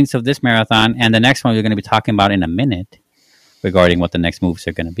the beginnings of this marathon and the next one we're going to be talking about in a minute regarding what the next movies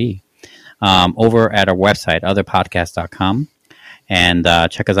are going to be over at our website, otherpodcast.com. And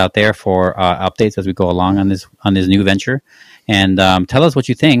check us out there for updates as we go along on this new venture. And tell us what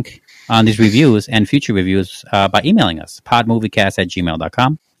you think on these reviews and future reviews by emailing us,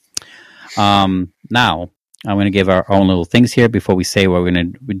 podmoviecast@gmail.com. Now, I'm going to give our own little things here before we say what we're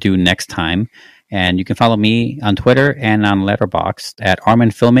going to do next time. And you can follow me on Twitter and on Letterboxd at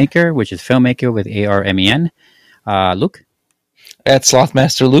Armen Filmmaker, which is Filmmaker with ARMEN. Luke? At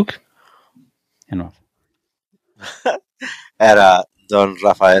Slothmaster Luke. And Rob. At Don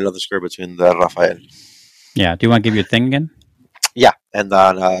Rafael between the Rafael. Yeah. Do you want to give your thing again? Yeah, and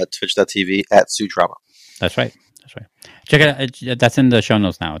on Twitch.tv at Sue Drama. That's right. Check it out. That's in the show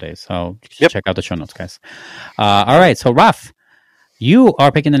notes nowadays. So check out the show notes, guys. All right. So, Raf, you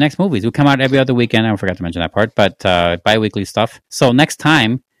are picking the next movies. We come out every other weekend. I forgot to mention that part, but bi-weekly stuff. So next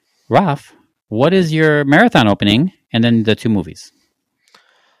time, Raf, what is your marathon opening and then the two movies?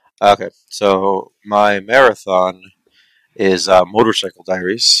 Okay. So my marathon is Motorcycle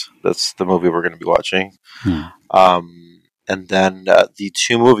Diaries. That's the movie we're going to be watching. And then the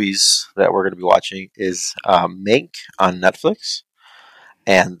two movies that we're going to be watching is Mank on Netflix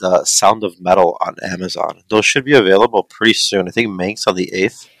and Sound of Metal on Amazon. Those should be available pretty soon. I think Mank's on the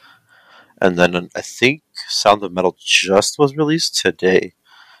 8th. And then I think Sound of Metal just was released today.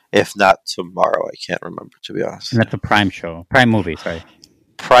 If not tomorrow. I can't remember, to be honest. And that's a Prime show. Prime movie, sorry.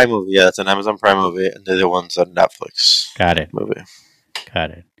 Prime movie, yeah. It's an Amazon Prime movie. And the other one's a Netflix movie.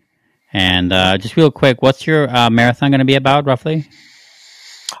 Got it. And just real quick, what's your marathon going to be about, roughly?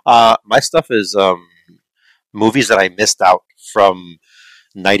 My stuff is movies that I missed out from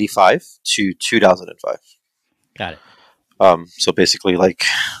 95 to 2005. Got it. So basically, like,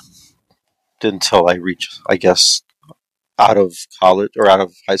 until I reach, I guess, out of college or out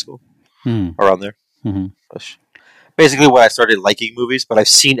of high school, around there. Mm-hmm. Basically, when I started liking movies, but I've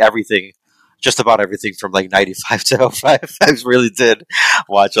seen everything. Just about everything from like 95 to 05. I really did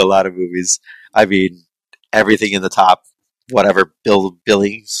watch a lot of movies. I mean, everything in the top, whatever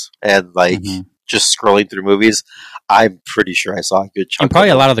billings, and like just scrolling through movies. I'm pretty sure I saw a good chunk. And probably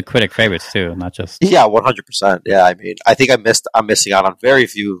a lot of the critic favorites too, not just 100%. Yeah, I mean, I think I'm missing out on very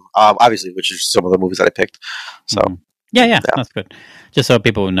few, obviously, which is some of the movies that I picked. So yeah, that's good. Just so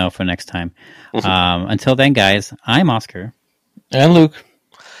people will know for next time. Until then, guys, I'm Oscar and Luke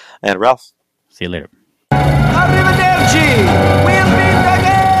and Ralph. See you later. Arrivederci! We'll meet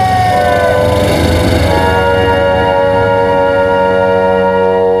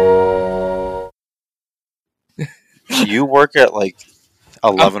again! You work at like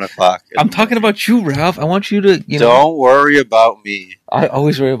 11 o'clock. I'm talking about you, Ralph. I want you to, Don't worry about me. I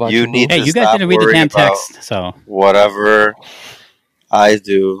always worry about you. You need to you guys didn't read the damn text, so. Whatever I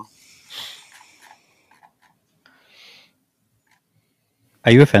do.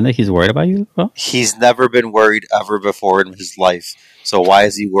 Are you offended he's worried about you? Well? He's never been worried ever before in his life. So why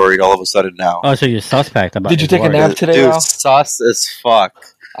is he worried all of a sudden now? Oh, so you're suspect about Did you take a nap today, Dude, Ralph? sus as fuck.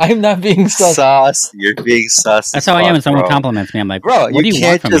 I'm not being sus. You're being sus. That's how I am when someone compliments me. I'm like, bro, what do you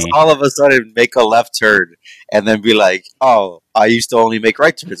can't want from just me? all of a sudden make a left turn and then be like, oh, I used to only make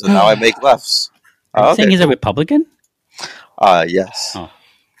right turns and now I make lefts. Are you saying he's a Republican? Yes. Oh.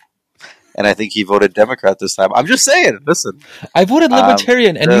 And I think he voted Democrat this time. I'm just saying. Listen, I voted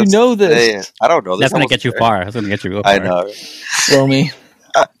Libertarian, and you know this. I don't know. That's going to get you far. That's going to get you real far. I know. Throw me.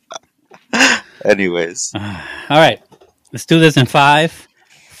 Anyways, all right, let's do this in 5,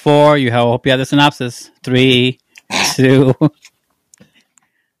 4. Hope you have the synopsis. 3, 2.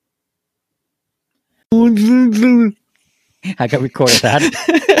 I got recorded that.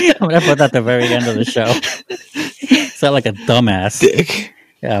 I'm going to put that at the very end of the show. Sound like a dumbass. Dick.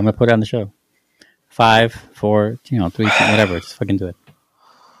 Yeah, I'm going to put it on the show. 5, 4, 3, whatever. Just fucking do it.